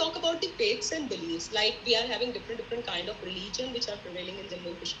 when we talk about the faiths and beliefs, like we are having different kind of religion which are prevailing in Jammu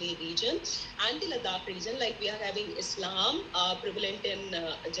and Kashmir region and the Ladakh region. Like we are having Islam prevalent in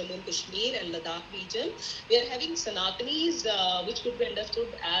Jammu and Kashmir and Ladakh region. We are having Sanatanis, which could be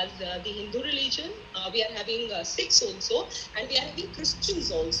understood as the Hindu religion. We are having Sikhs also, and we are having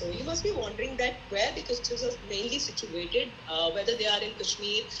Christians also. You must be wondering that where the Christians are mainly situated, whether they are in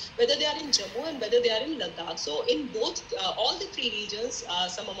Kashmir, whether they are in Jammu, and whether they are in Ladakh. So in both all the three regions,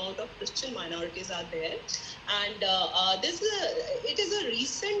 some amount of Christian minorities are there, and it is a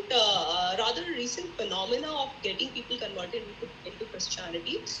recent, rather recent phenomena of getting people converted into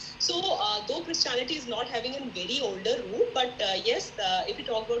Christianity. So though Christianity is not having a very older root, but yes, if we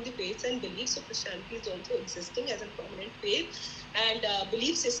talk about the faiths and beliefs, so Christianity is also existing as a prominent faith and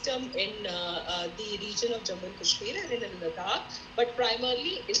belief system in the region of Jammu and Kashmir and in Ladakh. But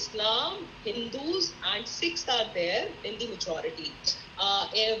primarily Islam, Hindus, and Sikhs are there in the majority.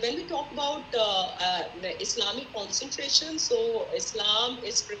 When we talk about the Islamic concentration, so Islam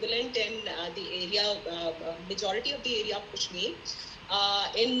is prevalent in the area, majority of the area of Kashmir.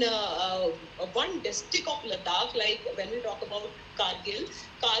 In one district of Ladakh, like when we talk about Kargil,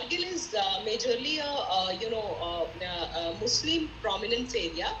 Kargil is majorly a Muslim prominence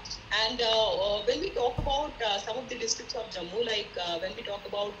area. And when we talk about some of the districts of Jammu, like when we talk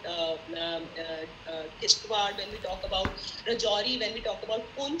about Kishtwar, when we talk about Rajouri, when we talk about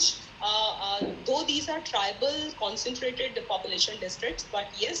Punch, though these are tribal concentrated population districts, but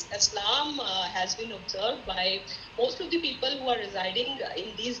yes, Islam has been observed by most of the people who are residing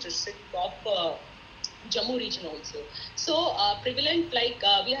in these districts of Jammu region also. So prevalent, like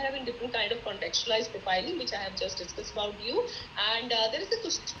we are having different kind of contextualized profiling, which I have just discussed about you. And there is a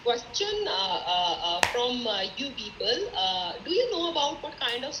question from you people. Do you know about what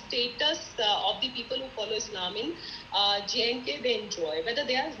kind of status of the people who follow Islam in J&K they enjoy, whether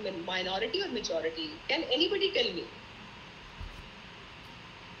they are minority or majority? Can anybody tell me?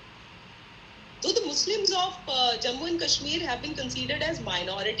 Muslims of Jammu and Kashmir have been considered as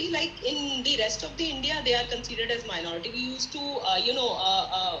minority. Like in the rest of the India, they are considered as minority. We used to,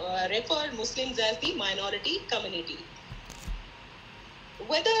 refer Muslims as the minority community.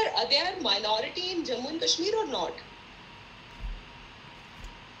 Whether they are minority in Jammu and Kashmir or not.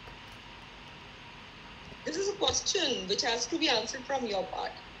 This is a question which has to be answered from your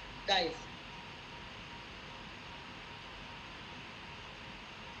part, guys.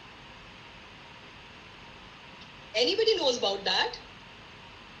 Anybody knows about that?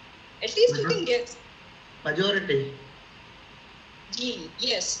 At least you can guess. Majority.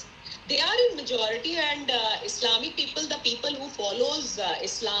 Yes. They are in majority, and Islamic people, the people who follows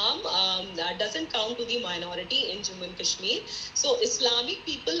Islam, doesn't count to the minority in Jammu and Kashmir. So Islamic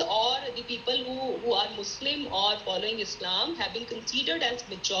people or the people who are Muslim or following Islam have been considered as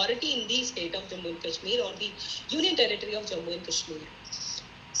majority in the state of Jammu and Kashmir or the Union Territory of Jammu and Kashmir.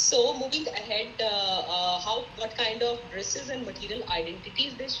 So moving ahead, what kind of dresses and material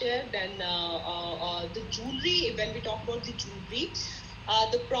identities they share. Then the jewelry. When we talk about the jewelry,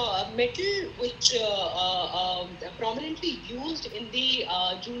 the metal which prominently used in the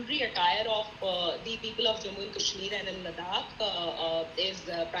jewelry attire of the people of Jammu and Kashmir and in Ladakh is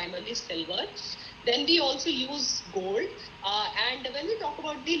primarily silver. Then we also use gold. And when we talk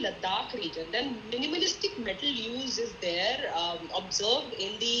about the Ladakh region, then minimalistic metal use is there, observed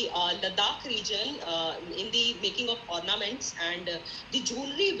in the Ladakh region in the making of ornaments and the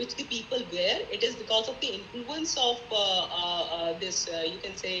jewelry which the people wear. It is because of the influence of this, you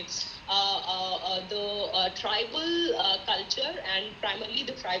can say, the tribal culture, and primarily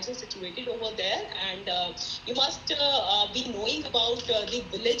the tribes are situated over there. And you must be knowing about the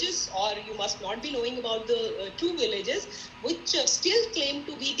villages, or you must not be knowing about the two villages which still claim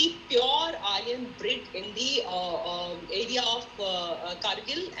to be the pure Aryan breed in the area of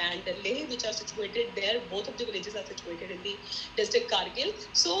Kargil and Leh, which are situated there. Both of the villages are situated in the district Kargil.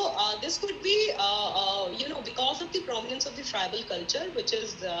 So this could be, because of the prominence of the tribal culture, which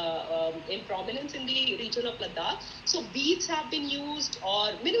is in prominence in the region of Ladakh. So beads have been used,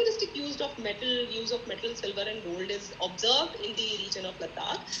 or minimalistic use of metal, silver and gold is observed in the region of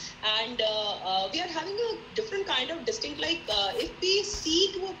Ladakh. And we are having a different kind of distinct, like if we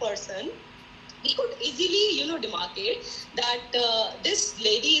see to a person, we could easily, demarcate that this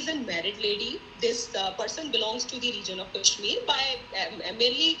lady is a married lady. This person belongs to the region of Kashmir by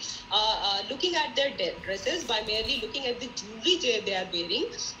merely looking at their dresses, by merely looking at the jewelry they are wearing.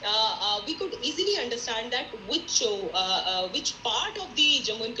 We could easily understand that which part of the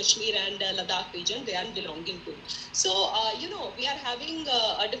Jammu and Kashmir and Ladakh region they are belonging to. So, we are having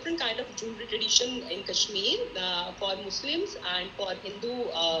a different kind of jewelry tradition in Kashmir for Muslims and for Hindu,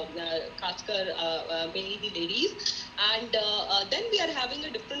 Khaskar, mainly the ladies. And then we are having a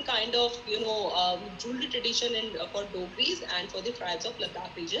different kind of, jewelry tradition for Dogris and for the tribes of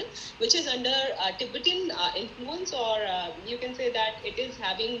Ladakh region, which is under Tibetan influence, or you can say that it is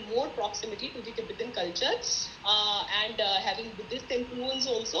having more proximity to the Tibetan culture and having Buddhist influence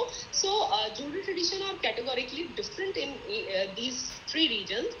also. So jewelry tradition are categorically different in these three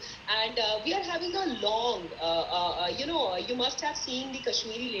regions. And we are having a long, you must have seen the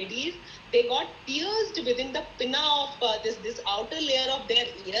Kashmiri ladies. They got pierced within the pinna of this outer layer of their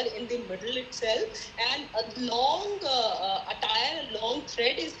ear in the middle itself, and a long attire, a long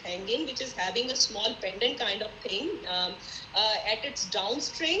thread is hanging, which is having a small pendant kind of thing at its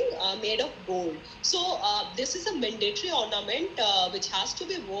downstring made of gold. So this is a mandatory ornament which has to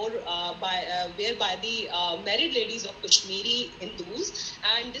be worn by the married ladies of Kashmiri Hindus,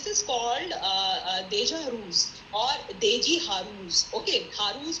 and this is called Deja Haruz or Deji Haruz. Okay,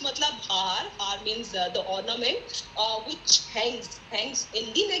 Haruz matlab har means the ornament which hangs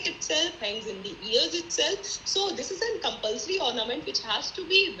in the neck itself, hangs in the ears itself. So this is a compulsory ornament which has to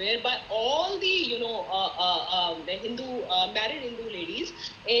be worn by all the the Hindu married Hindu ladies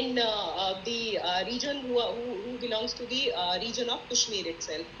in the region who belongs to the region of Kashmir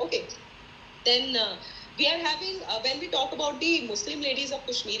itself. Okay, then we are having when we talk about the Muslim ladies of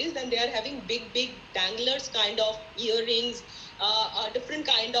Kashmiris, then they are having big danglers kind of earrings, a different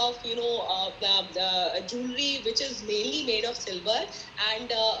kind of jewelry which is mainly made of silver, and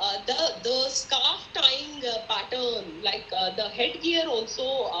the scarf tying pattern, like the headgear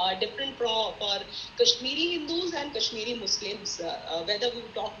also different for Kashmiri Hindus and Kashmiri Muslims, whether we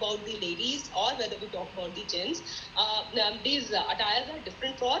talk about the ladies or whether we talk about the gents. These attires are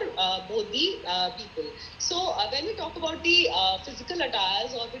different for both the people. So when we talk about the physical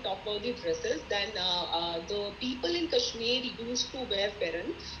attires or we talk about the dresses, then the people in Kashmir used to wear Feran.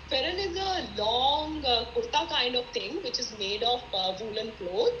 Feran is a long kurta kind of thing which is made of woolen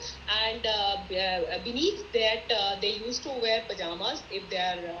cloth, and beneath that they used to wear pajamas. If they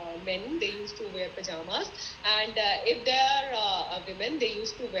are men, they used to wear pajamas, and if they are women, they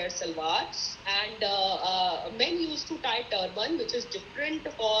used to wear salwar, and men used to tie turban, which is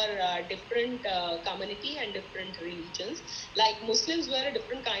different for different community and different religions. Like Muslims wear a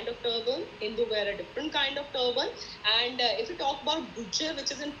different kind of turban, Hindu wear a different kind of turban, and if you talk about Gujjar,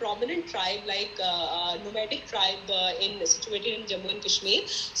 which is a prominent tribe, like nomadic tribe situated in Jammu and Kashmir,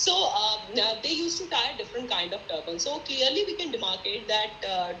 so they used to tie a different kind of turban. So clearly we can demarcate that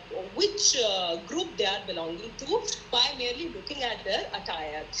which group they are belonging to by merely looking at their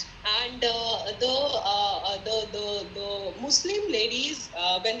attire. And the Muslim ladies,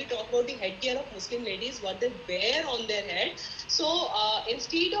 when we talk about the headgear of Muslim ladies, what they wear on their head, so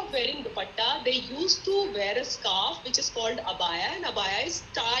instead of wearing dupatta, they used to wear a scarf which is called abaya, and abaya is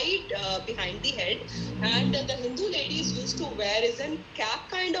tied behind the head. And the Hindu ladies used to wear is a cap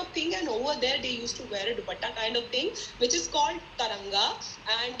kind of thing, and over there they used to wear a dupatta kind of thing, which is called taranga.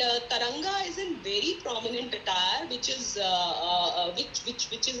 And taranga is a very prominent attire, which is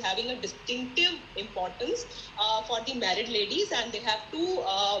which is having a distinctive importance for the married ladies, and they have to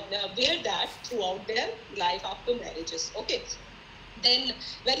wear that throughout their life after marriages. Okay. Then,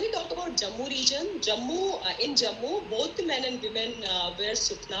 when we talk about Jammu region, in Jammu, both the men and women wear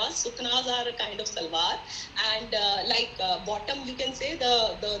suknas. Suknas are a kind of salwar, and bottom, you can say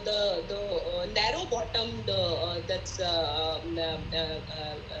the narrow bottomed that's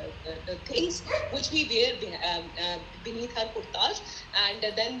the things which we wear beneath our kurtas, and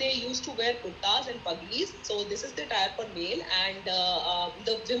then they used to wear kurtas and paglis. So this is the attire for male, and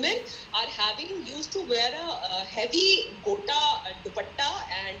the women are used to wear a heavy gota dupatta,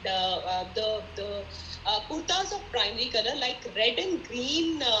 and the kurtas of primary color like red and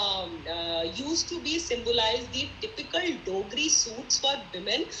green used to be symbolize the typical Dogri suits for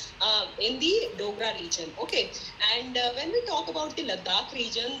women in the Dogra region. Okay, and when we talk about the Ladakh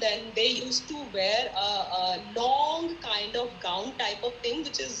region, then they used to wear a long kind of gown type of thing,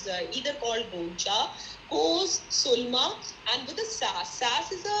 which is either called goncha, hose, sulma, and with a sash.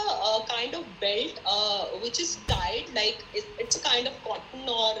 Sash is a kind of belt which is tied, like it's a kind of cotton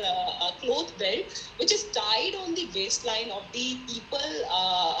or a cloth belt which is tied on the waistline of the people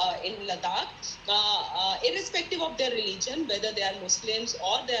in Ladakh, irrespective of their religion, whether they are Muslims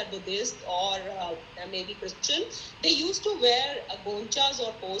or they are Buddhist or maybe Christian. They used to wear gonchas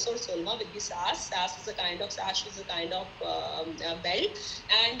or hose or sulma with the sash. Sash is a kind of belt,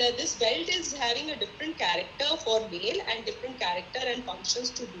 and this belt is having a different character for male and different character and functions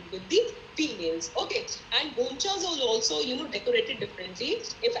to do with the females. Okay, and gonchas are also decorated differently.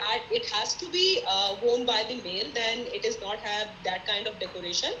 If it has to be worn by the male, then it does not have that kind of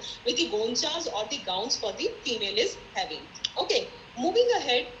decoration with the gonchas or the gowns for the female is having. Okay, moving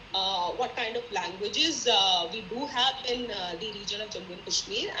ahead, what kind of languages we do have in the region of Jammu and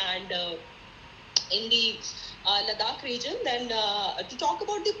Kashmir and in the Ladakh region. Then to talk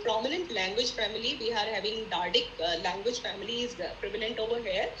about the prominent language family, we are having Dardic language family is prevalent over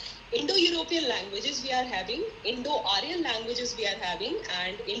here. Indo-European languages we are having, Indo-Aryan languages we are having,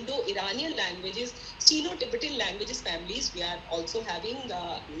 and Indo-Iranian languages, Sino-Tibetan languages families we are also having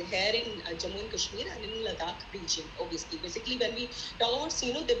here in Jammu and Kashmir and in Ladakh region. Obviously, basically when we talk about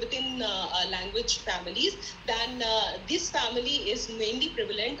Sino-Tibetan language families, then this family is mainly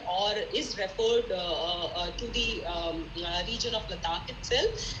prevalent or is referred to the region of Ladakh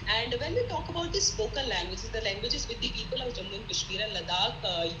itself. And when we talk about the spoken languages, the languages with the people of Jammu and Kashmir and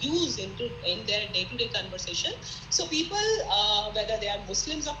Ladakh use in their day-to-day conversation. So people, whether they are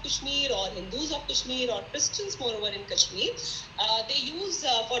Muslims of Kashmir or Hindus of Kashmir or Christians moreover in Kashmir, they use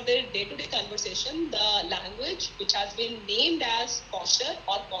for their day-to-day conversation the language which has been named as Kaushar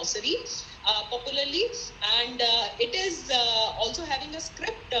or Kausari popularly, and it is also having a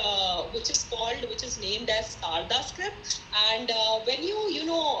script which is named as Sarda script. And when you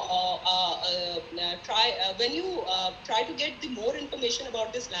try to get the more information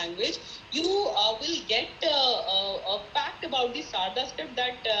about this language, you will get a fact about the Sarda script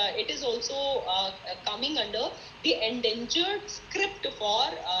that it is also coming under the endangered script for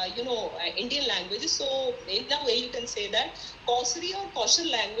Indian languages. So in a way you can say that Kausari or Kaushal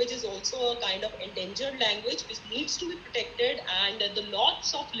language is also a kind of endangered language which needs to be protected, and the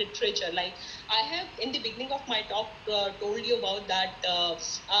lots of literature, like I have in the beginning of my talk told you about that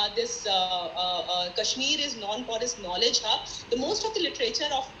this Kashmir is known for its knowledge hub. The most of the literature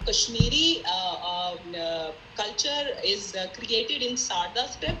of Kashmiri culture is created in Sarda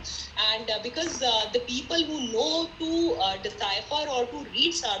script, and because the people who know So to decipher or to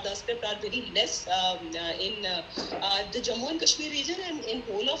read Sarda script are very less in the Jammu and Kashmir region and in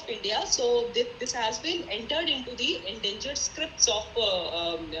whole of India. So this has been entered into the endangered scripts of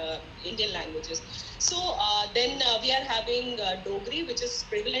Indian languages. So then we are having Dogri, which is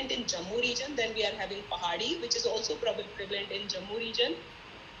prevalent in Jammu region. Then we are having Pahadi, which is also prevalent in Jammu region.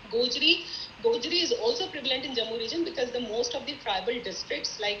 Gojri. Gojri is also prevalent in Jammu region because the most of the tribal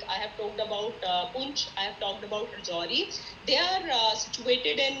districts, like I have talked about Poonch, I have talked about Rajouri, they are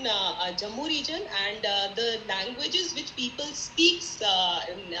situated in Jammu region, and the languages which people speaks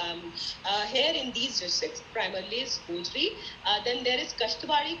here in these districts primarily is Gojri. Then there is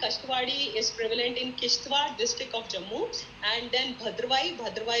Kashtwadi. Kashtwadi is prevalent in Kishtwar district of Jammu, and then Bhadravai.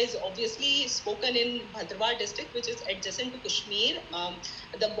 Bhadravai is obviously spoken in Bhadravai district, which is adjacent to Kashmir.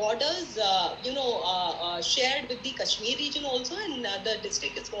 The borders, shared with the Kashmir region also, and the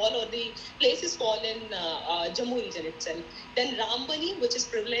district is fall or the place is fall in Jammu region itself. Then Rambani, which is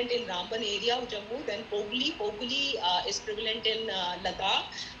prevalent in Ramban area of Jammu. Then Pogli. Pogli is prevalent in Ladakh.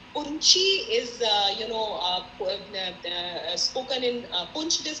 Punchi is, spoken in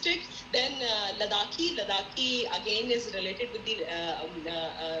Punch district. Then Ladakhi. Ladakhi again is related with the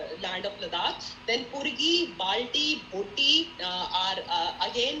land of Ladakh. Then Purgi, Balti, Bhoti are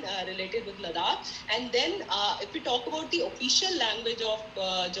again related with Ladakh. And then if we talk about the official language of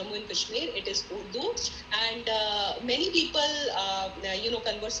Jammu and Kashmir, it is Urdu. And many people,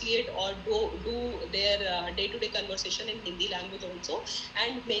 conversate or do their day-to-day conversation in Hindi language also.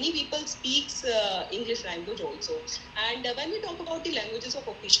 And many people speaks English language also. And when we talk about the languages of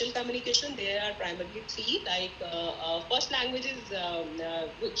official communication, there are primarily three. Like first language is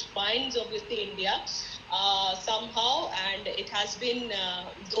which binds obviously India somehow, and it has been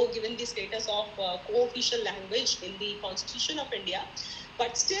though given the status of co-official language in the Constitution of India.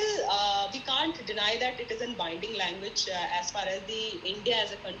 But still, we can't deny that it is a binding language as far as the India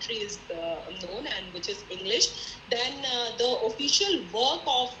as a country is known, and which is English. Then the official work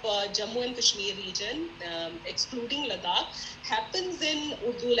of Jammu and Kashmir region, excluding Ladakh, happens in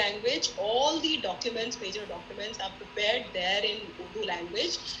Urdu language. All the documents, major documents, are prepared there in Urdu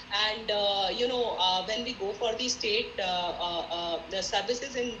language. And when we go for the state the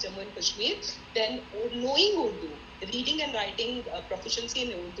services in Jammu and Kashmir, then knowing Urdu, reading and writing proficiency in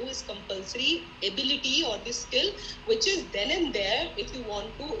Urdu is compulsory ability or the skill, which is then and there if you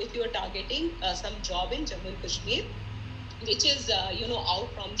are targeting some job in Jammu and Kashmir, which is out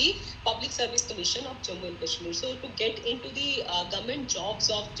from the Public Service Commission of Jammu and Kashmir. So to get into the government jobs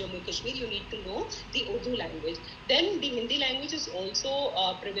of Jammu and Kashmir, you need to know the Urdu language. Then the Hindi language is also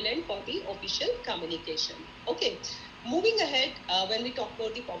prevalent for the official communication. Okay. Moving ahead, when we talk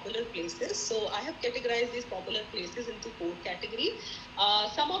about the popular places, so I have categorized these popular places into four categories.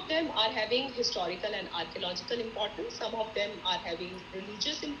 Some of them are having historical and archaeological importance. Some of them are having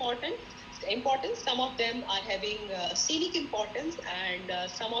religious importance. Some of them are having scenic importance,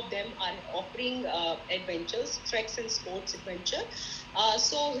 and some of them are offering adventures, treks and sports adventure.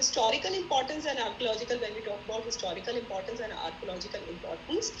 So historical importance and archaeological, when we talk about historical importance and archaeological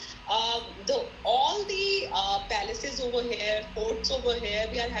importance, all the palaces over here, forts over here,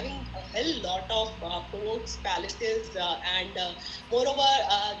 we are having a hell lot of forts, palaces, and moreover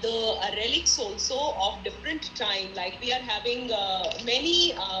the relics also of different time. Like we are having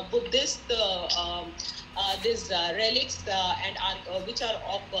many Buddhist these relics and which are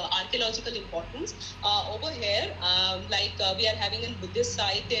of archaeological importance over here. We are having a Buddhist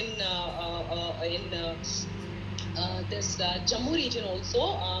site in this Jammu region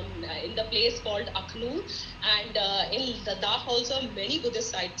also, in the place called Akhnoor, and in Ladakh also many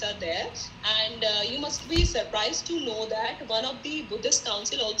Buddhist sites are there. And you must be surprised to know that one of the Buddhist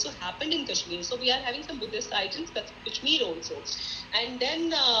council also happened in Kashmir. So we are having some Buddhist sites in Kashmir also. And then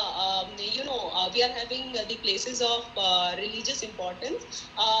we are having the places of religious importance.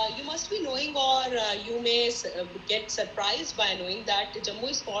 You must be knowing, or you may get surprised by knowing that Jammu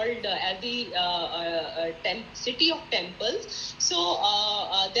is called as the city of temples. So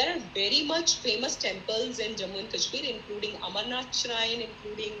there are very much famous temples in Jammu and Kashmir, including Amarnath Shrine,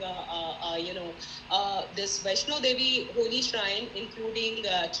 including this Vaishno Devi Holy Shrine, including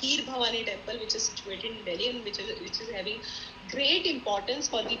Kheer Bhavani Temple, which is situated in Delhi, and which is having great importance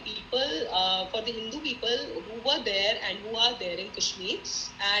for the people, for the Hindu people who were there and who are there in Kashmir.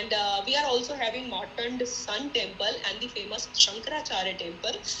 And we are also having Martand Sun Temple and the famous Shankaracharya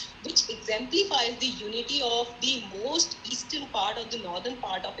Temple, which exemplifies the unity of the the most eastern part of the northern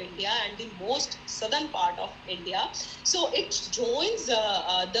part of India and the most southern part of India. So it joins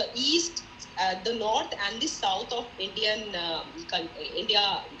the east, the north and the south of India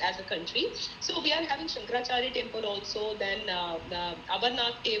as a country. So we are having Shankaracharya temple also, then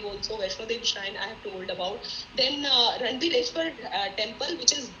Amarnath cave also, Vaishno Devi shrine I have told about, then Ranbireshwar temple,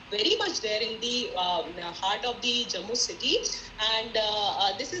 which is very much there in the heart of the Jammu city, and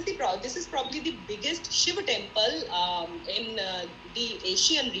this is probably the biggest Shiva temple in the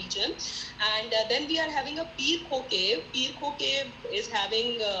Asian region. And then we are having a Pir Kho cave. Pir Kho cave is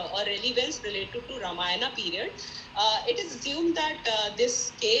having a relevance related to Ramayana period. It is assumed that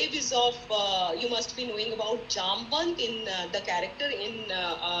this cave is of, you must be knowing about Jambant in the character in,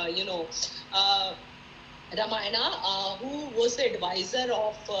 Ramayana, who was the advisor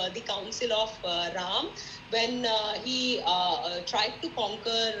of the council of Ram when he tried to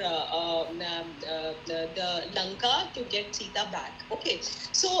conquer the Lanka to get Sita back. Okay,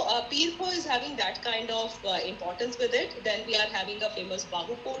 so Pir Kho is having that kind of importance with it. Then we are having a famous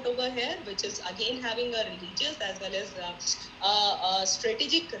Bahu Fort over here, which is again having a religious as well as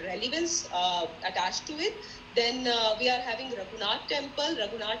strategic relevance attached to it. Then we are having Raghunath Temple.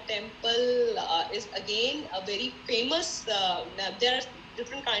 Raghunath Temple is again a very famous. There are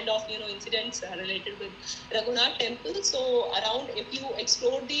different kind of incidents related with Raghunath Temple. So around, if you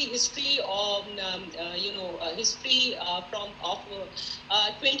explore the history of history from of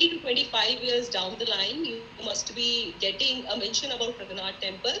 20 to 25 years down the line, you must be getting a mention about Raghunath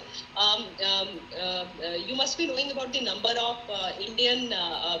Temple. You must be knowing about the number of Indian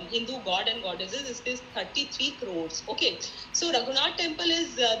Hindu god and goddesses. It is 33 crores. Okay, so Raghunath Temple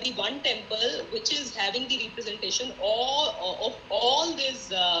is the one temple which is having the representation of all these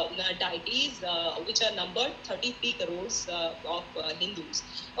deities, which are numbered 33 crores of Hindus.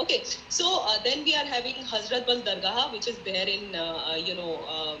 Okay, so then we are having Hazrat Bal Dargah, which is there in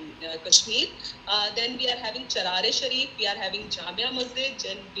Kashmir. Then we are having Charare Sharif, we are having Jamia Masjid,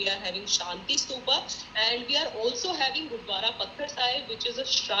 then we are having Shanti Stupa, and we are also having Gurdwara Patthar Sahib, which is a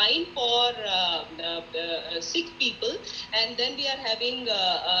shrine for Sikh people. And then we are having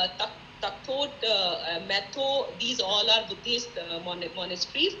Takthot, Metho, these all are Buddhist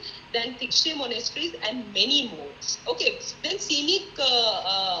monasteries, then Tikshe monasteries, and many more. Okay, then scenic,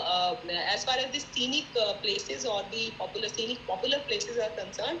 as far as the scenic places or the popular places are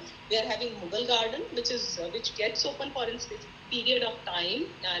concerned, we are having Mughal Garden, which gets open for a period of time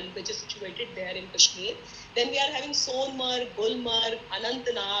and which is situated there in Kashmir. Then we are having Sonmarg, Gulmarg,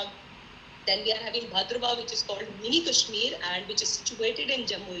 Anantnag. Then we are having Bhadrava, which is called Mini Kashmir and which is situated in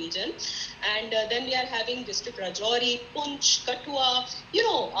Jammu region. And then we are having district Rajouri, Punch, Kathua.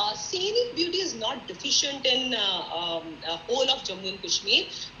 Scenic beauty is not deficient in whole of Jammu and Kashmir.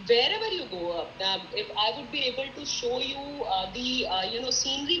 Wherever you go, if I would be able to show you the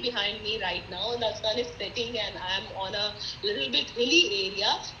scenery behind me right now, the sun is setting and I am on a little bit hilly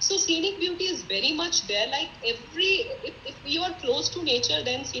area. So scenic beauty is very much there. Like if you are close to nature,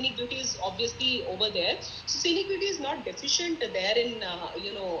 then scenic beauty is obviously over there. So scenic beauty is not deficient there in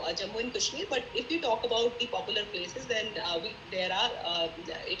Jammu and Kashmir. But if you talk about the popular places, then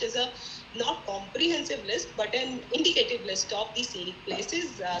it is a not comprehensive list, but an indicative list of the scenic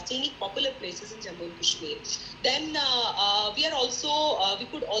places, scenic popular places in Jammu and Kashmir. Then we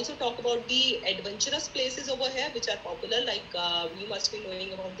could also talk about the adventurous places over here, which are popular, like you must be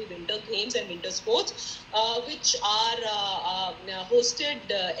knowing about the winter games and winter sports, which are hosted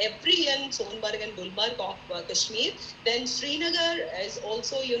every year in Sonmarg and Gulmarg of Kashmir. Then Srinagar is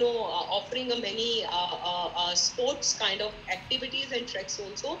also, offering a many sports kind of activities and treks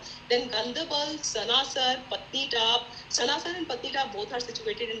also. Then Gandhabal, Sanasar, Patnitap. Sanasar and Patnitap both are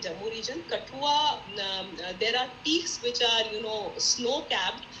situated in Jammu region. Kathua, there are peaks which are,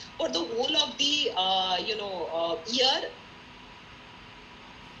 snow-capped for the whole of the, year.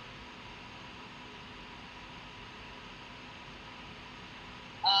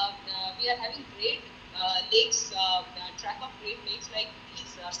 We are having great lakes, track of great lakes like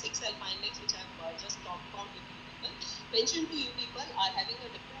these 6 alpine lakes which I have just talked about with you people. Mentioned to you people are having a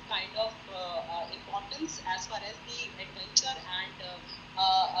different kind of importance as far as the adventure and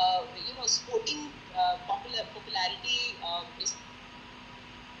sporting popularity is.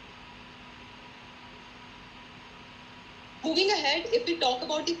 Moving ahead, if we talk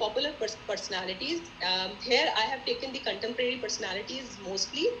about the popular personalities, here I have taken the contemporary personalities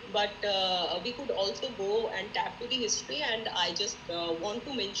mostly, but we could also go and tap to the history, and I just want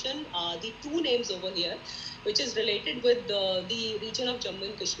to mention the two names over here, which is related with the region of Jammu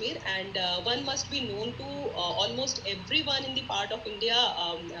and Kashmir, and one must be known to almost everyone in the part of India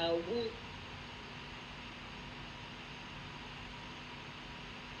who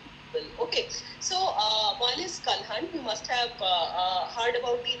people. Okay, so one is Kalhan. You must have heard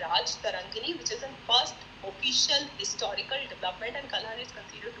about the Raj Tarangini, which is a first official historical development, and Kalhan is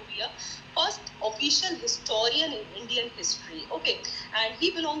considered to be a first official historian in Indian history. Okay, and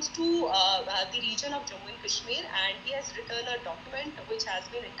he belongs to the region of Jammu and Kashmir, and he has written a document which has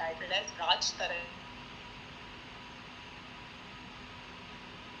been entitled as Raj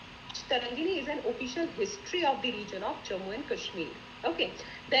Tarangini is an official history of the region of Jammu and Kashmir. Okay,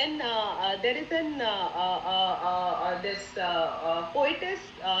 then there is an this poetess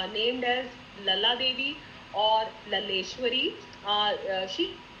named as Lalla Devi or Laleshwari.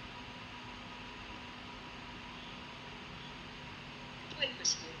 She in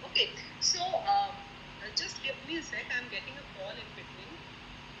Kashmir. Okay, so just give me a sec. I'm getting a call in between.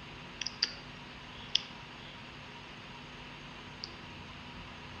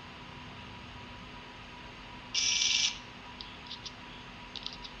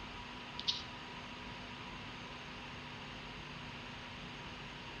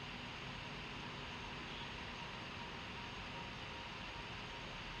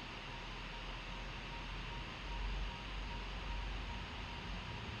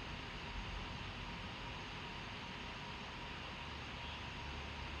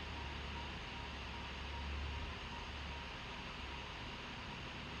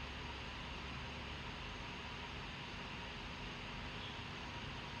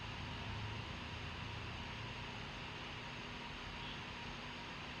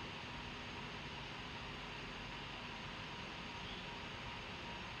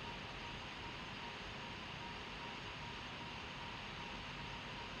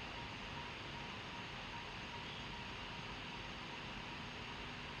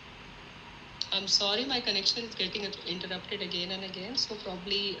 I'm sorry, my connection is getting interrupted again and again. So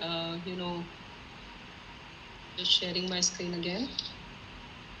probably, just sharing my screen again.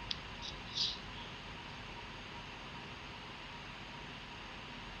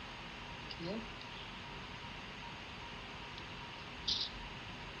 Okay.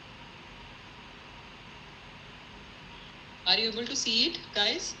 Are you able to see it,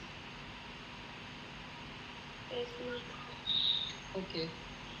 guys? Yes, ma'am. Okay.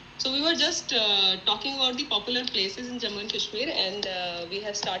 So we were just talking about the popular places in Jammu and Kashmir, and we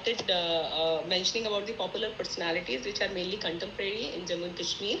have started mentioning about the popular personalities, which are mainly contemporary in Jammu and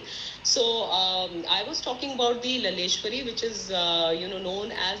Kashmir. So I was talking about the Laleshwari, which is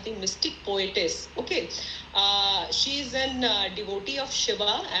known as the mystic poetess. Okay, she is an devotee of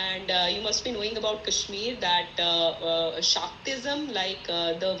Shiva, and you must be knowing about Kashmir that Shaktism, like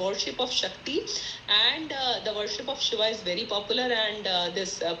the worship of Shakti, and the worship of Shiva is very popular, and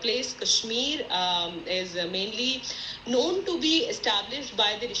this place Kashmir is mainly known to be established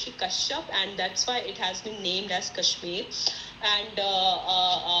by the Rishi Kashyap, and that's why it has been named as Kashmir. And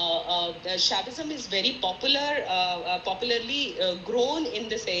Shaivism is very popularly grown in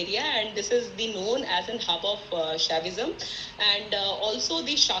this area, and this is the known as an hub of Shaivism. And also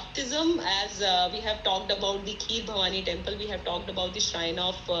the Shaktism, as we have talked about the Kheer Bhavani temple, we have talked about the shrine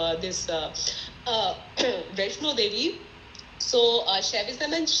of this Vaishno Devi. So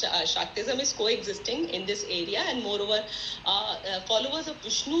Shaivism and Shaktism is coexisting in this area, and moreover, followers of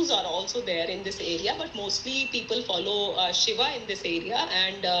Vishnus are also there in this area. But mostly people follow Shiva in this area,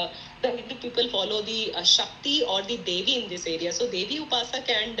 and the Hindu people follow the Shakti or the Devi in this area. So Devi Upasak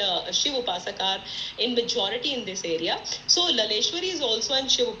and Shiv Upasak are in majority in this area. So Laleshwari is also an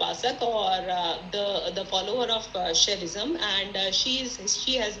Shiv Upasak, or the follower of Shaivism, and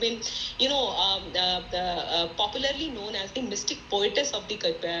she has been popularly known as the mystic poetess of the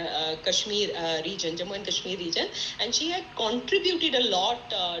Kashmir region, Jammu and Kashmir region, and she had contributed a lot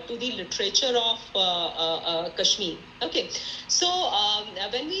to the literature of Kashmir. Okay, so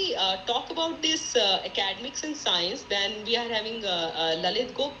when we talk about this academics and science, then we are having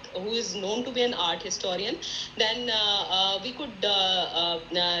Lalit Gupt, who is known to be an art historian. Then we could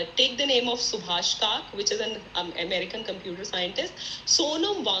take the name of Subhash Kak, which is an American computer scientist.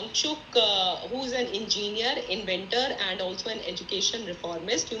 Sonam Wangchuk, who is an engineer, inventor, and also an education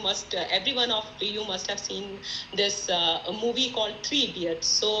reformist. Every one of you must have seen this movie called Three Idiots.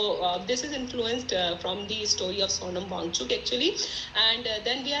 So this is influenced from the story of Sonam Wangchuk actually. And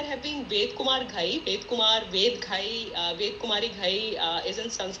then we are having Ved Kumar Ghai. Ved Kumari Ghai is a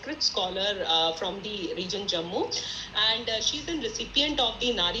Sanskrit scholar from the region Jammu, and she's a recipient of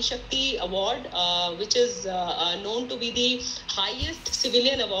the Nari Shakti Award, which is known to be the highest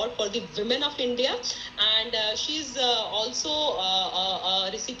civilian award for the women of India, and she's also a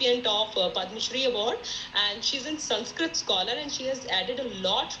recipient of Padma Shri Award, and she's a Sanskrit scholar, and she has added a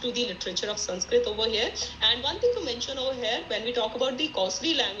lot to the literature of Sanskrit over here. And one thing to mention mention over here, when we talk about the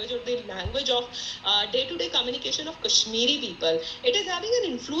Kausri language or the language of day-to-day communication of Kashmiri people, it is having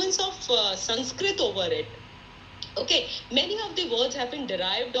an influence of Sanskrit over it. Okay, many of the words have been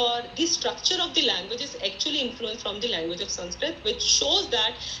derived, or the structure of the language is actually influenced from the language of Sanskrit, which shows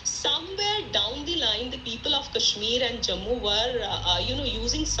that somewhere down the line, the people of Kashmir and Jammu were,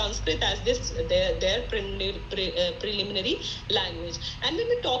 using Sanskrit as their preliminary language. And when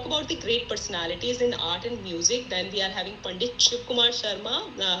we talk about the great personalities in art and music, then we are having Pandit Shiv Kumar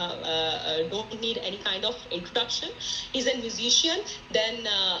Sharma. Don't need any kind of introduction. He's a musician. Then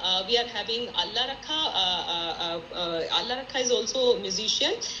we are having Allah Rakha. Allah Rakha is also a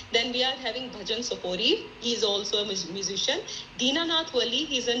musician. Then we are having Bhajan Sopori. He is also a musician. Deenanath Wali,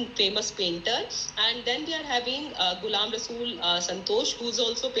 he is a famous painter. And then we are having Gulam Rasool Santosh, who is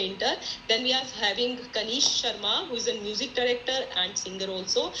also a painter. Then we are having Kanish Sharma, who is a music director and singer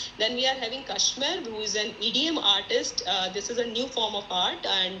also. Then we are having Kashmir, who is an EDM artist. This is a new form of art,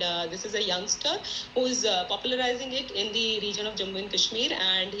 and this is a youngster who is popularizing it in the region of Jammu and Kashmir,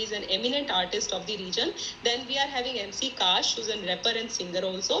 and he's an eminent artist of the region. Then we are having MC Kash, who's a rapper and singer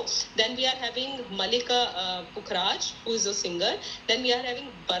also. Then we are having Malika Pukhraj, who is a singer. Then we are having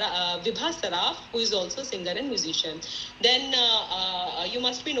Vibha Saraf, who is also a singer and musician. Then you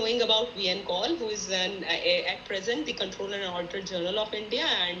must be knowing about VN Kaul, who is at present the Controller and Auditor General of India,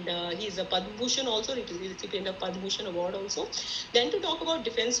 and he is a Padma Bhushan also, recipient of Padma Bhushan award also. Then to talk about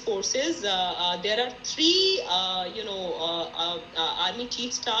defense forces, there are three, army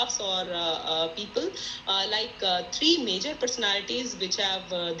chief staffs or people, three major personalities which have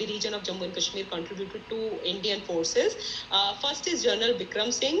the region of Jammu and Kashmir contributed to Indian forces. First is General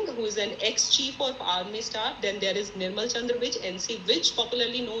Bikram Singh, who is an ex-chief of army staff. Then there is Nirmal Chandra Vij, NC Vij,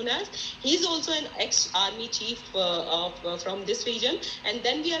 popularly known as. He is also an ex-army chief from this region. And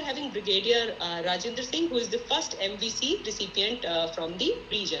then we are having Brigadier Rajendra Singh, who is the first MVC recipient from the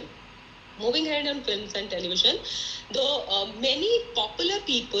region. Moving ahead on films and television, though many popular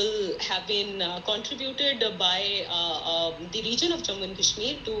people have been contributed by the region of Jammu and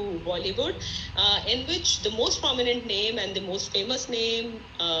Kashmir to Bollywood, in which the most prominent name and the most famous name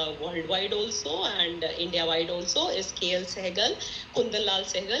worldwide also and India-wide also is KL Sehgal, Kundan Lal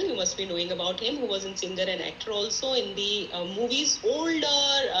Sehgal. You must be knowing about him, who was a singer and actor also in the movies,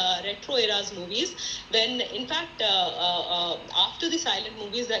 older retro eras movies, when in fact after the silent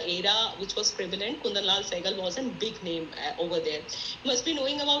movies, the era which was prevalent, Kundan Lal Sehgal was a big name over there. You must be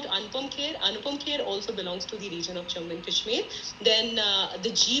knowing about Anupam Kher. Anupam Kher also belongs to the region of Jammu and Kashmir. Then the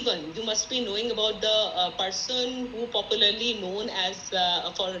Jeevan, you must be knowing about the person who popularly known as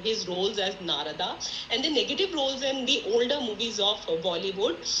for his roles as Narada, and the negative roles in the older movies of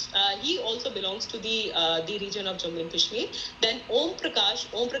Bollywood. He also belongs to the region of Jammu and Kashmir. Then Om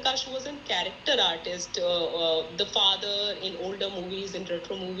Prakash was a character artist, the father in older movies, in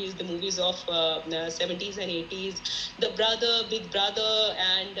retro movies, the movies of 70s and 80s, the brother, big brother,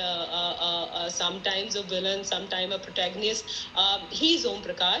 and sometimes a villain, sometimes a protagonist. He's Om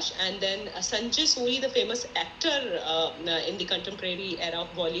Prakash. And then Sanjay Suri, the famous actor in the contemporary era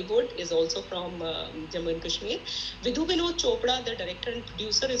of Bollywood, is also from Jammu and Kashmir. Vidhu Vinod Chopra, the director and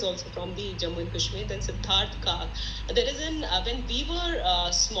producer, is also from the Jammu and Kashmir. Then Siddharth Kak. There is when we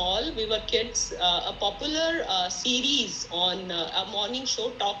were small, we were kids, a popular series on a morning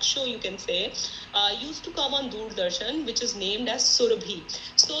show, talk show, you can say, used to come on Doordarshan, which is named as Surabhi.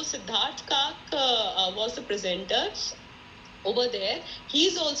 So Siddharth Kak was the presenter over there.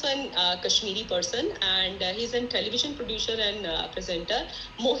 He's also a Kashmiri person, and he's a television producer and presenter.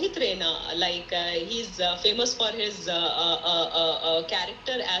 Mohit Rena, he's famous for his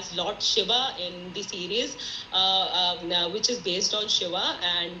character as Lord Shiva in the series, which is based on Shiva,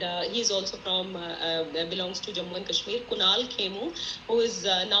 and he's also from belongs to Jammu and Kashmir. Kunal Khemu, who is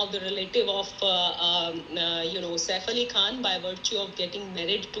now the relative of Saif Ali Khan by virtue of getting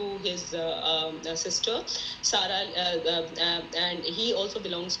married to his sister Sara. And he also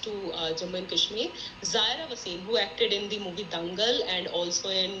belongs to Jammu and Kashmir. Zaira Wasim, who acted in the movie Dangal and also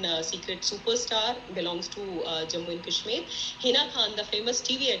in Secret Superstar, belongs to Jammu and Kashmir. Hina Khan, the famous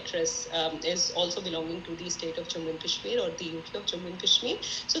TV actress, is also belonging to the state of Jammu and Kashmir, or the UT of Jammu and Kashmir.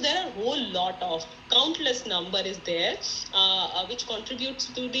 So there are a whole lot of countless number is there, which contributes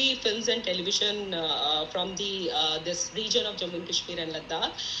to the films and television from the this region of Jammu and Kashmir and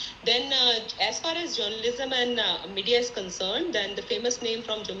Ladakh. Then as far as journalism and media is concerned, concerned, then the famous name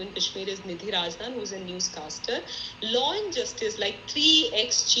from Jammu and Kashmir is Nidhi Rajnan, who's a newscaster. Law and justice, like 3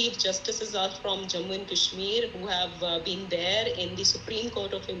 ex-chief justices are from Jammu and Kashmir who have been there in the Supreme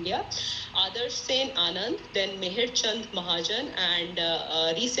Court of India. Adarsh Sen Anand, then Meher Chand Mahajan,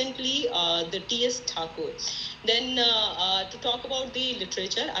 and recently the T.S. Thakur. Then to talk about the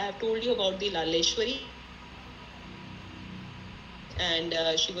literature, I have told you about the Laleshwari, and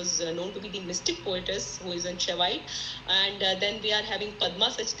she was known to be the mystic poetess who is in Shevite. And then we are having Padma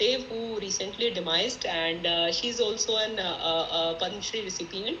Sachdev, who recently demised, and she's also an Padma Shri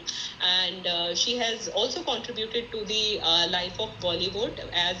recipient, and she has also contributed to the life of Bollywood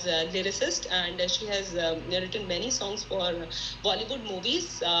as a lyricist, and she has written many songs for Bollywood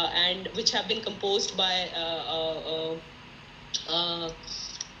movies, and which have been composed by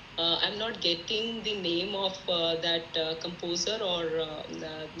I'm not getting the name of that composer, or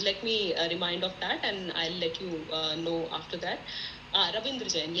let me remind of that, and I'll let you know after that. Ravindra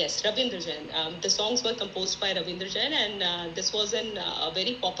Jain, yes, Ravindra Jain. The songs were composed by Ravindra Jain, and this was a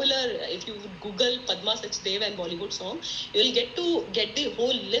very popular. If you would Google Padma Sachdev and Bollywood song, you will get the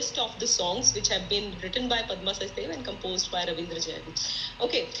whole list of the songs which have been written by Padma Sachdev and composed by Ravindra Jain.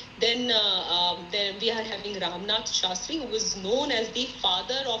 Okay, then we are having Ramnath Shastri, who is known as the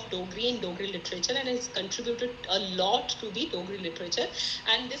father of Dogri in Dogri literature, and has contributed a lot to the Dogri literature.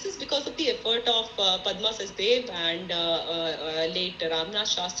 And this is because of the effort of Padma Sachdev and late Ramnath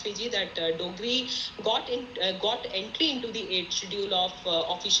Shastri ji, that Dogri got entry into the 8th schedule of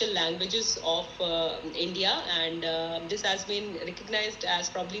official languages of India, and this has been recognized as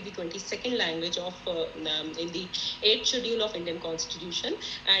probably the 22nd language of in the 8th schedule of Indian Constitution.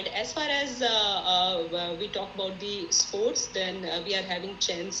 And as far as we talk about the sports, then we are having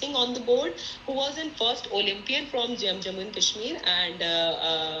Chen Singh on the board, who was in first Olympian from Jammu and Kashmir, and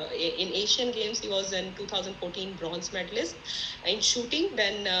in Asian Games he was in 2014 bronze medalist in shooting.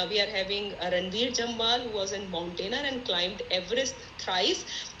 Then we are having Ranveer Jamwal, who was in mountaineer and climbed Everest thrice,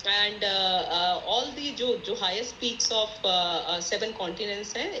 and all the jo highest peaks of 7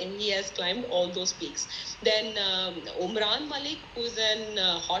 continents hai, and he has climbed all those peaks. Then Umran Malik, who is an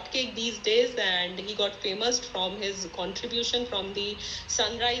hot cake these days, and he got famous from his contribution from the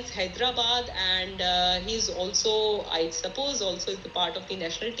Sunrise Hyderabad, and he's also, I suppose, also is the part of the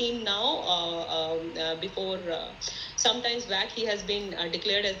national team now. Before sometimes back, he has been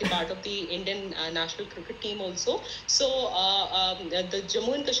declared as the part of the Indian national cricket team also. So the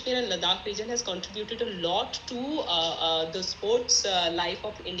Jammu and Kashmir and Ladakh region has contributed a lot to the sports life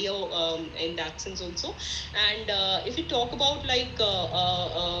of India in that sense also. And if you talk about like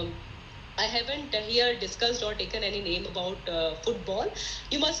I haven't here discussed or taken any name about football.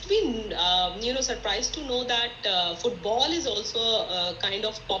 You must be, surprised to know that football is also a kind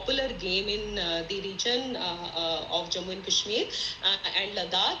of popular game in the region of Jammu and Kashmir and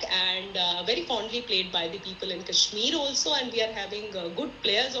Ladakh, and very fondly played by the people in Kashmir also. And we are having good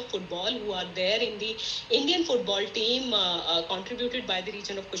players of football who are there in the Indian football team, contributed by the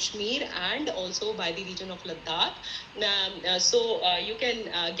region of Kashmir and also by the region of Ladakh. So you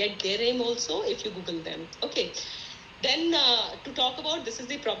can get their name also if you Google them. Okay. Then to talk about, this is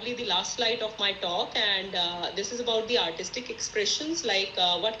probably the last slide of my talk, and this is about the artistic expressions, like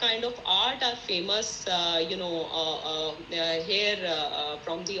what kind of art are famous, here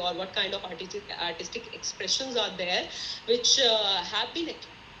from the, or what kind of artistic expressions are there, which have been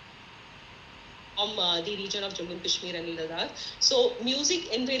from the region of Jammu and Kashmir and Ladakh. So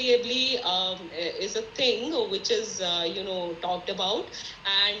music invariably is a thing which is, talked about,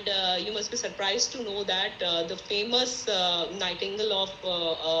 and you must be surprised to know that the famous Nightingale of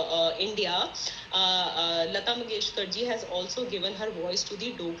India, Lata Mangeshkar ji, has also given her voice to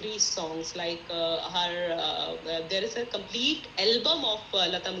the Dogri songs. Like there is a complete album of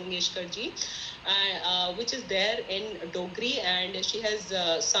Lata Mangeshkar ji, which is there in Dogri, and she has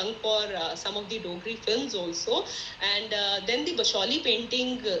sung for some of the Dogri films also. And then the Basholi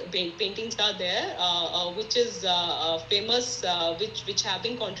paintings are there, which is famous, which have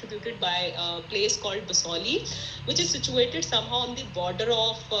been contributed by a place called Basoli, which is situated somehow on the border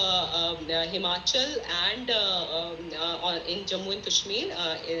of Himachal and in Jammu and Kashmir.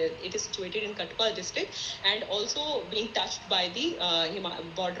 It is situated in Katwa district and also being touched by the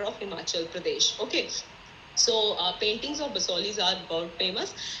border of Himachal Pradesh. Okay. So paintings of Basaulis are world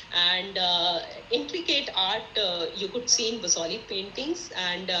famous, and intricate art you could see in Basauli paintings,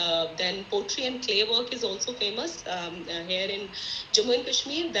 and then pottery and clay work is also famous here in Jammu and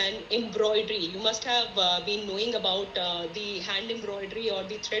Kashmir. Then embroidery, you must have been knowing about the hand embroidery or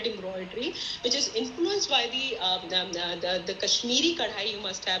the thread embroidery, which is influenced by the Kashmiri kadhai. You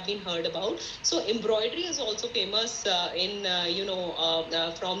must have been heard about. So embroidery is also famous in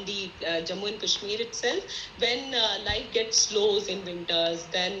from the Jammu and Kashmir itself. When life gets slow in winters,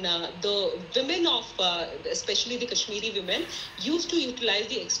 then the women of especially the Kashmiri women used to utilize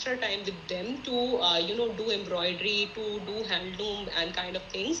the extra time with them to do embroidery, to do handloom and kind of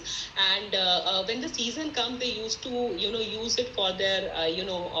things. And when the season comes, they used to use it for their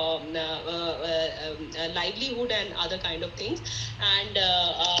livelihood and other kind of things. And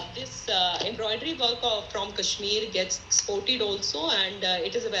this embroidery work from Kashmir gets exported also, and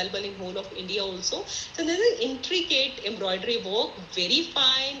it is available in whole of India also. So there is intricate embroidery work, very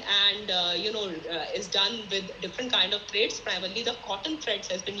fine, and is done with different kind of threads. Primarily, the cotton threads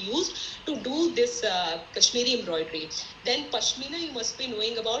has been used to do this Kashmiri embroidery. Then pashmina, you must be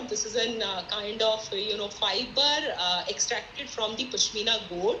knowing about. This is a kind of fiber extracted from the pashmina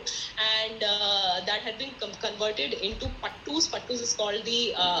goat, and that had been converted into pattus. Pattus is called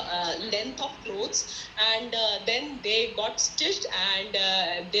the length of clothes, and then they got stitched, and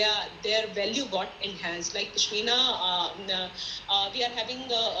their value got enhanced. Like pashmina, we are having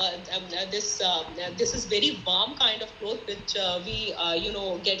this is very warm kind of cloth which we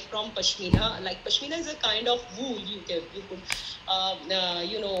get from pashmina. Like pashmina is a kind of wool, you could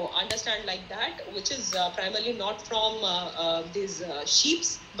understand like that, which is primarily not from these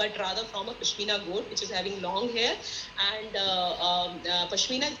sheeps, but rather from a pashmina goat, which is having long hair. And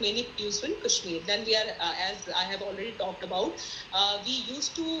pashmina is mainly used in Kashmir. Then we are, as I have already talked about, we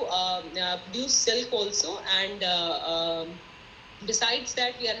used to produce silk also, and besides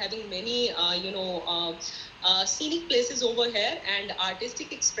that, we are having many scenic places over here, and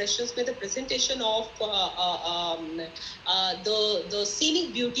artistic expressions with the presentation of the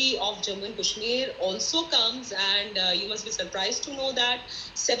scenic beauty of Jammu and Kashmir also comes. And you must be surprised to know that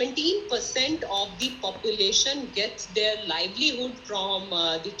 17% of the population gets their livelihood from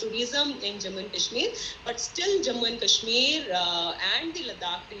the tourism in Jammu and Kashmir. But still, Jammu and Kashmir and the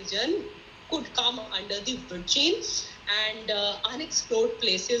Ladakh region could come under the virgin and unexplored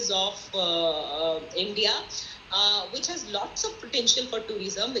places of India, which has lots of potential for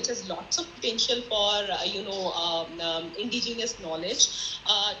tourism, which has lots of potential for indigenous knowledge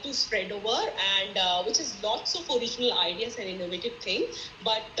to spread over, and which has lots of original ideas and innovative things,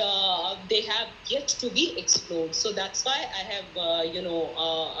 but they have yet to be explored. So that's why I have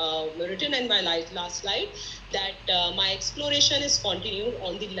written in my last slide that my exploration is continued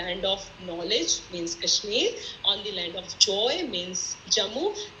on the land of knowledge, means Kashmir, on the land of joy, means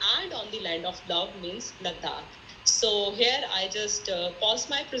Jammu, and on the land of love, means Ladakh. So here I just pause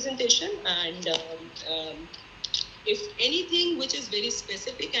my presentation, and if anything which is very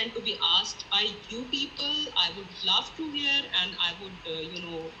specific and to be asked by you people, I would love to hear, and I would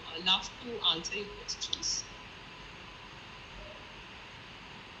love to answer your questions.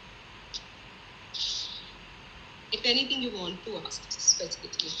 If anything you want to ask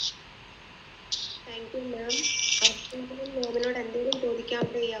specifically. Thank you ma'am. മാമിനോട് എന്തെങ്കിലും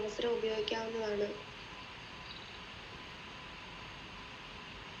ചോദിക്കാവുന്ന ഈ അവസരം ഉപയോഗിക്കാവുന്നതാണ്.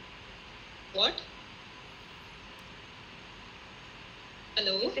 What?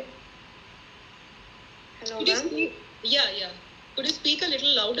 Hello? Hello, Could you ma'am. speak? Yeah. Could you speak a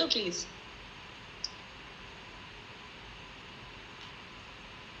little louder, please?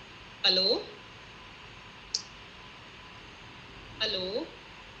 Hello? Hello?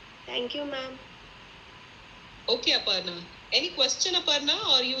 Thank you, ma'am. Okay, Aparna. Any question, Aparna,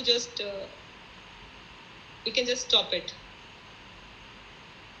 or you just we can just stop it?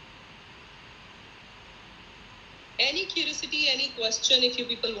 Any curiosity, any question, if you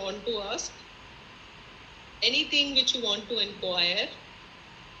people want to ask, anything which you want to inquire,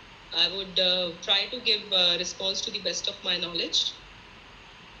 I would try to give response to the best of my knowledge.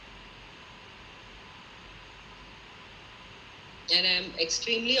 And I'm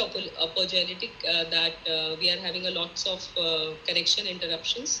extremely apologetic that we are having a lots of connection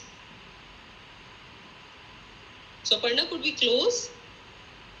interruptions. So Aparna, could we close?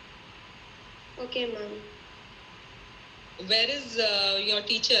 Okay, ma'am. Where is your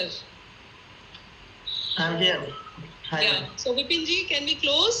teacher? I'm here. Hi. Yeah. So Vipin ji, can we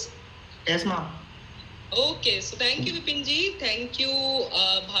close? Yes, ma'am. Okay, so thank you, Vipinji. Thank you,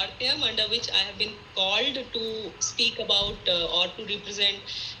 Bharatheeyam, under which I have been called to speak about or to represent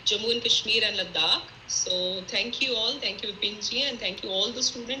Jammu and Kashmir and Ladakh. So thank you all. Thank you, Vipinji, and thank you all the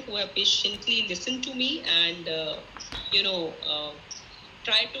students who have patiently listened to me and,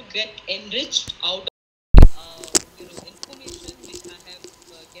 try to get enriched out of, information which I have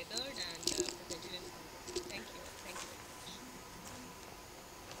gathered and presented in front of you. Thank you. Thank you very much.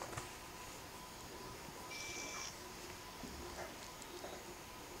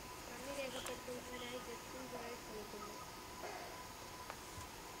 നന്ദി രേഖപ്പെടുത്തുന്നതിനായി Justin ജോയെ ക്ഷണിക്കുന്നു.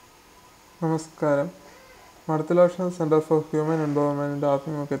 നമസ്കാരം. മടത്തിലാക്ഷൻ centre for human എംപവർമെൻറ്റിൻ്റെ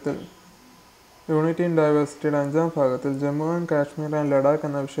ആഭിമുഖ്യത്തിൽ unity in ഡൈവേഴ്സിറ്റിയുടെ 5ാം ഭാഗത്തിൽ Jammu and Kashmir and Ladakh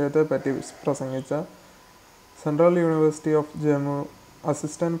എന്ന വിഷയത്തെപ്പറ്റി പ്രസംഗിച്ച central university of Jammu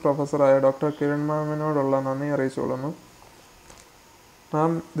assistant പ്രൊഫസറായ doctor Kiran മാമിനോടുള്ള നന്ദി അറിയിച്ചുകൊള്ളുന്നു.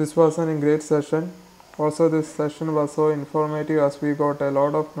 മാം, this was an great session. Also, this session was so informative as we got a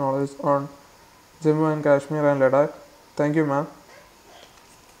lot of knowledge on Jammu and Kashmir and Ladakh. Thank you, ma'am.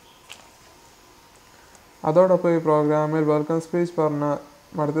 അതോടൊപ്പം ഈ പ്രോഗ്രാമിൽ welcome speech പറഞ്ഞ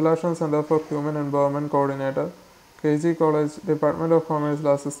മടത്തിലാക്ഷൻ centre for human empowerment coordinator KG college department of കൊമേഴ്സിലെ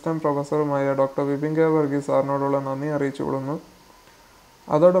assistant പ്രൊഫസറുമായ doctor Vipin K Varghese സാറിനോടുള്ള നന്ദി അറിയിച്ചുകൊള്ളുന്നു.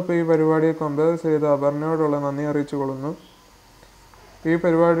 അതോടൊപ്പം ഈ പരിപാടിയെ compare ചെയ്ത അപർണയോടുള്ള നന്ദി അറിയിച്ചുകൊള്ളുന്നു. ഈ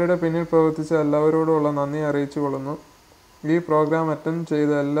പരിപാടിയുടെ പിന്നിൽ പ്രവർത്തിച്ച എല്ലാവരോടുമുള്ള നന്ദി അറിയിച്ചുകൊള്ളുന്നു. ഈ പ്രോഗ്രാം അറ്റൻഡ്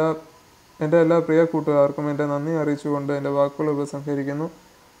ചെയ്ത എൻ്റെ എല്ലാ പ്രിയ കൂട്ടുകാർക്കും എൻ്റെ നന്ദി അറിയിച്ചുകൊണ്ട് എൻ്റെ വാക്കുകൾ ഉപസംഹരിക്കുന്നു.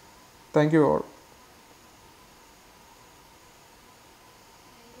 Thank you all.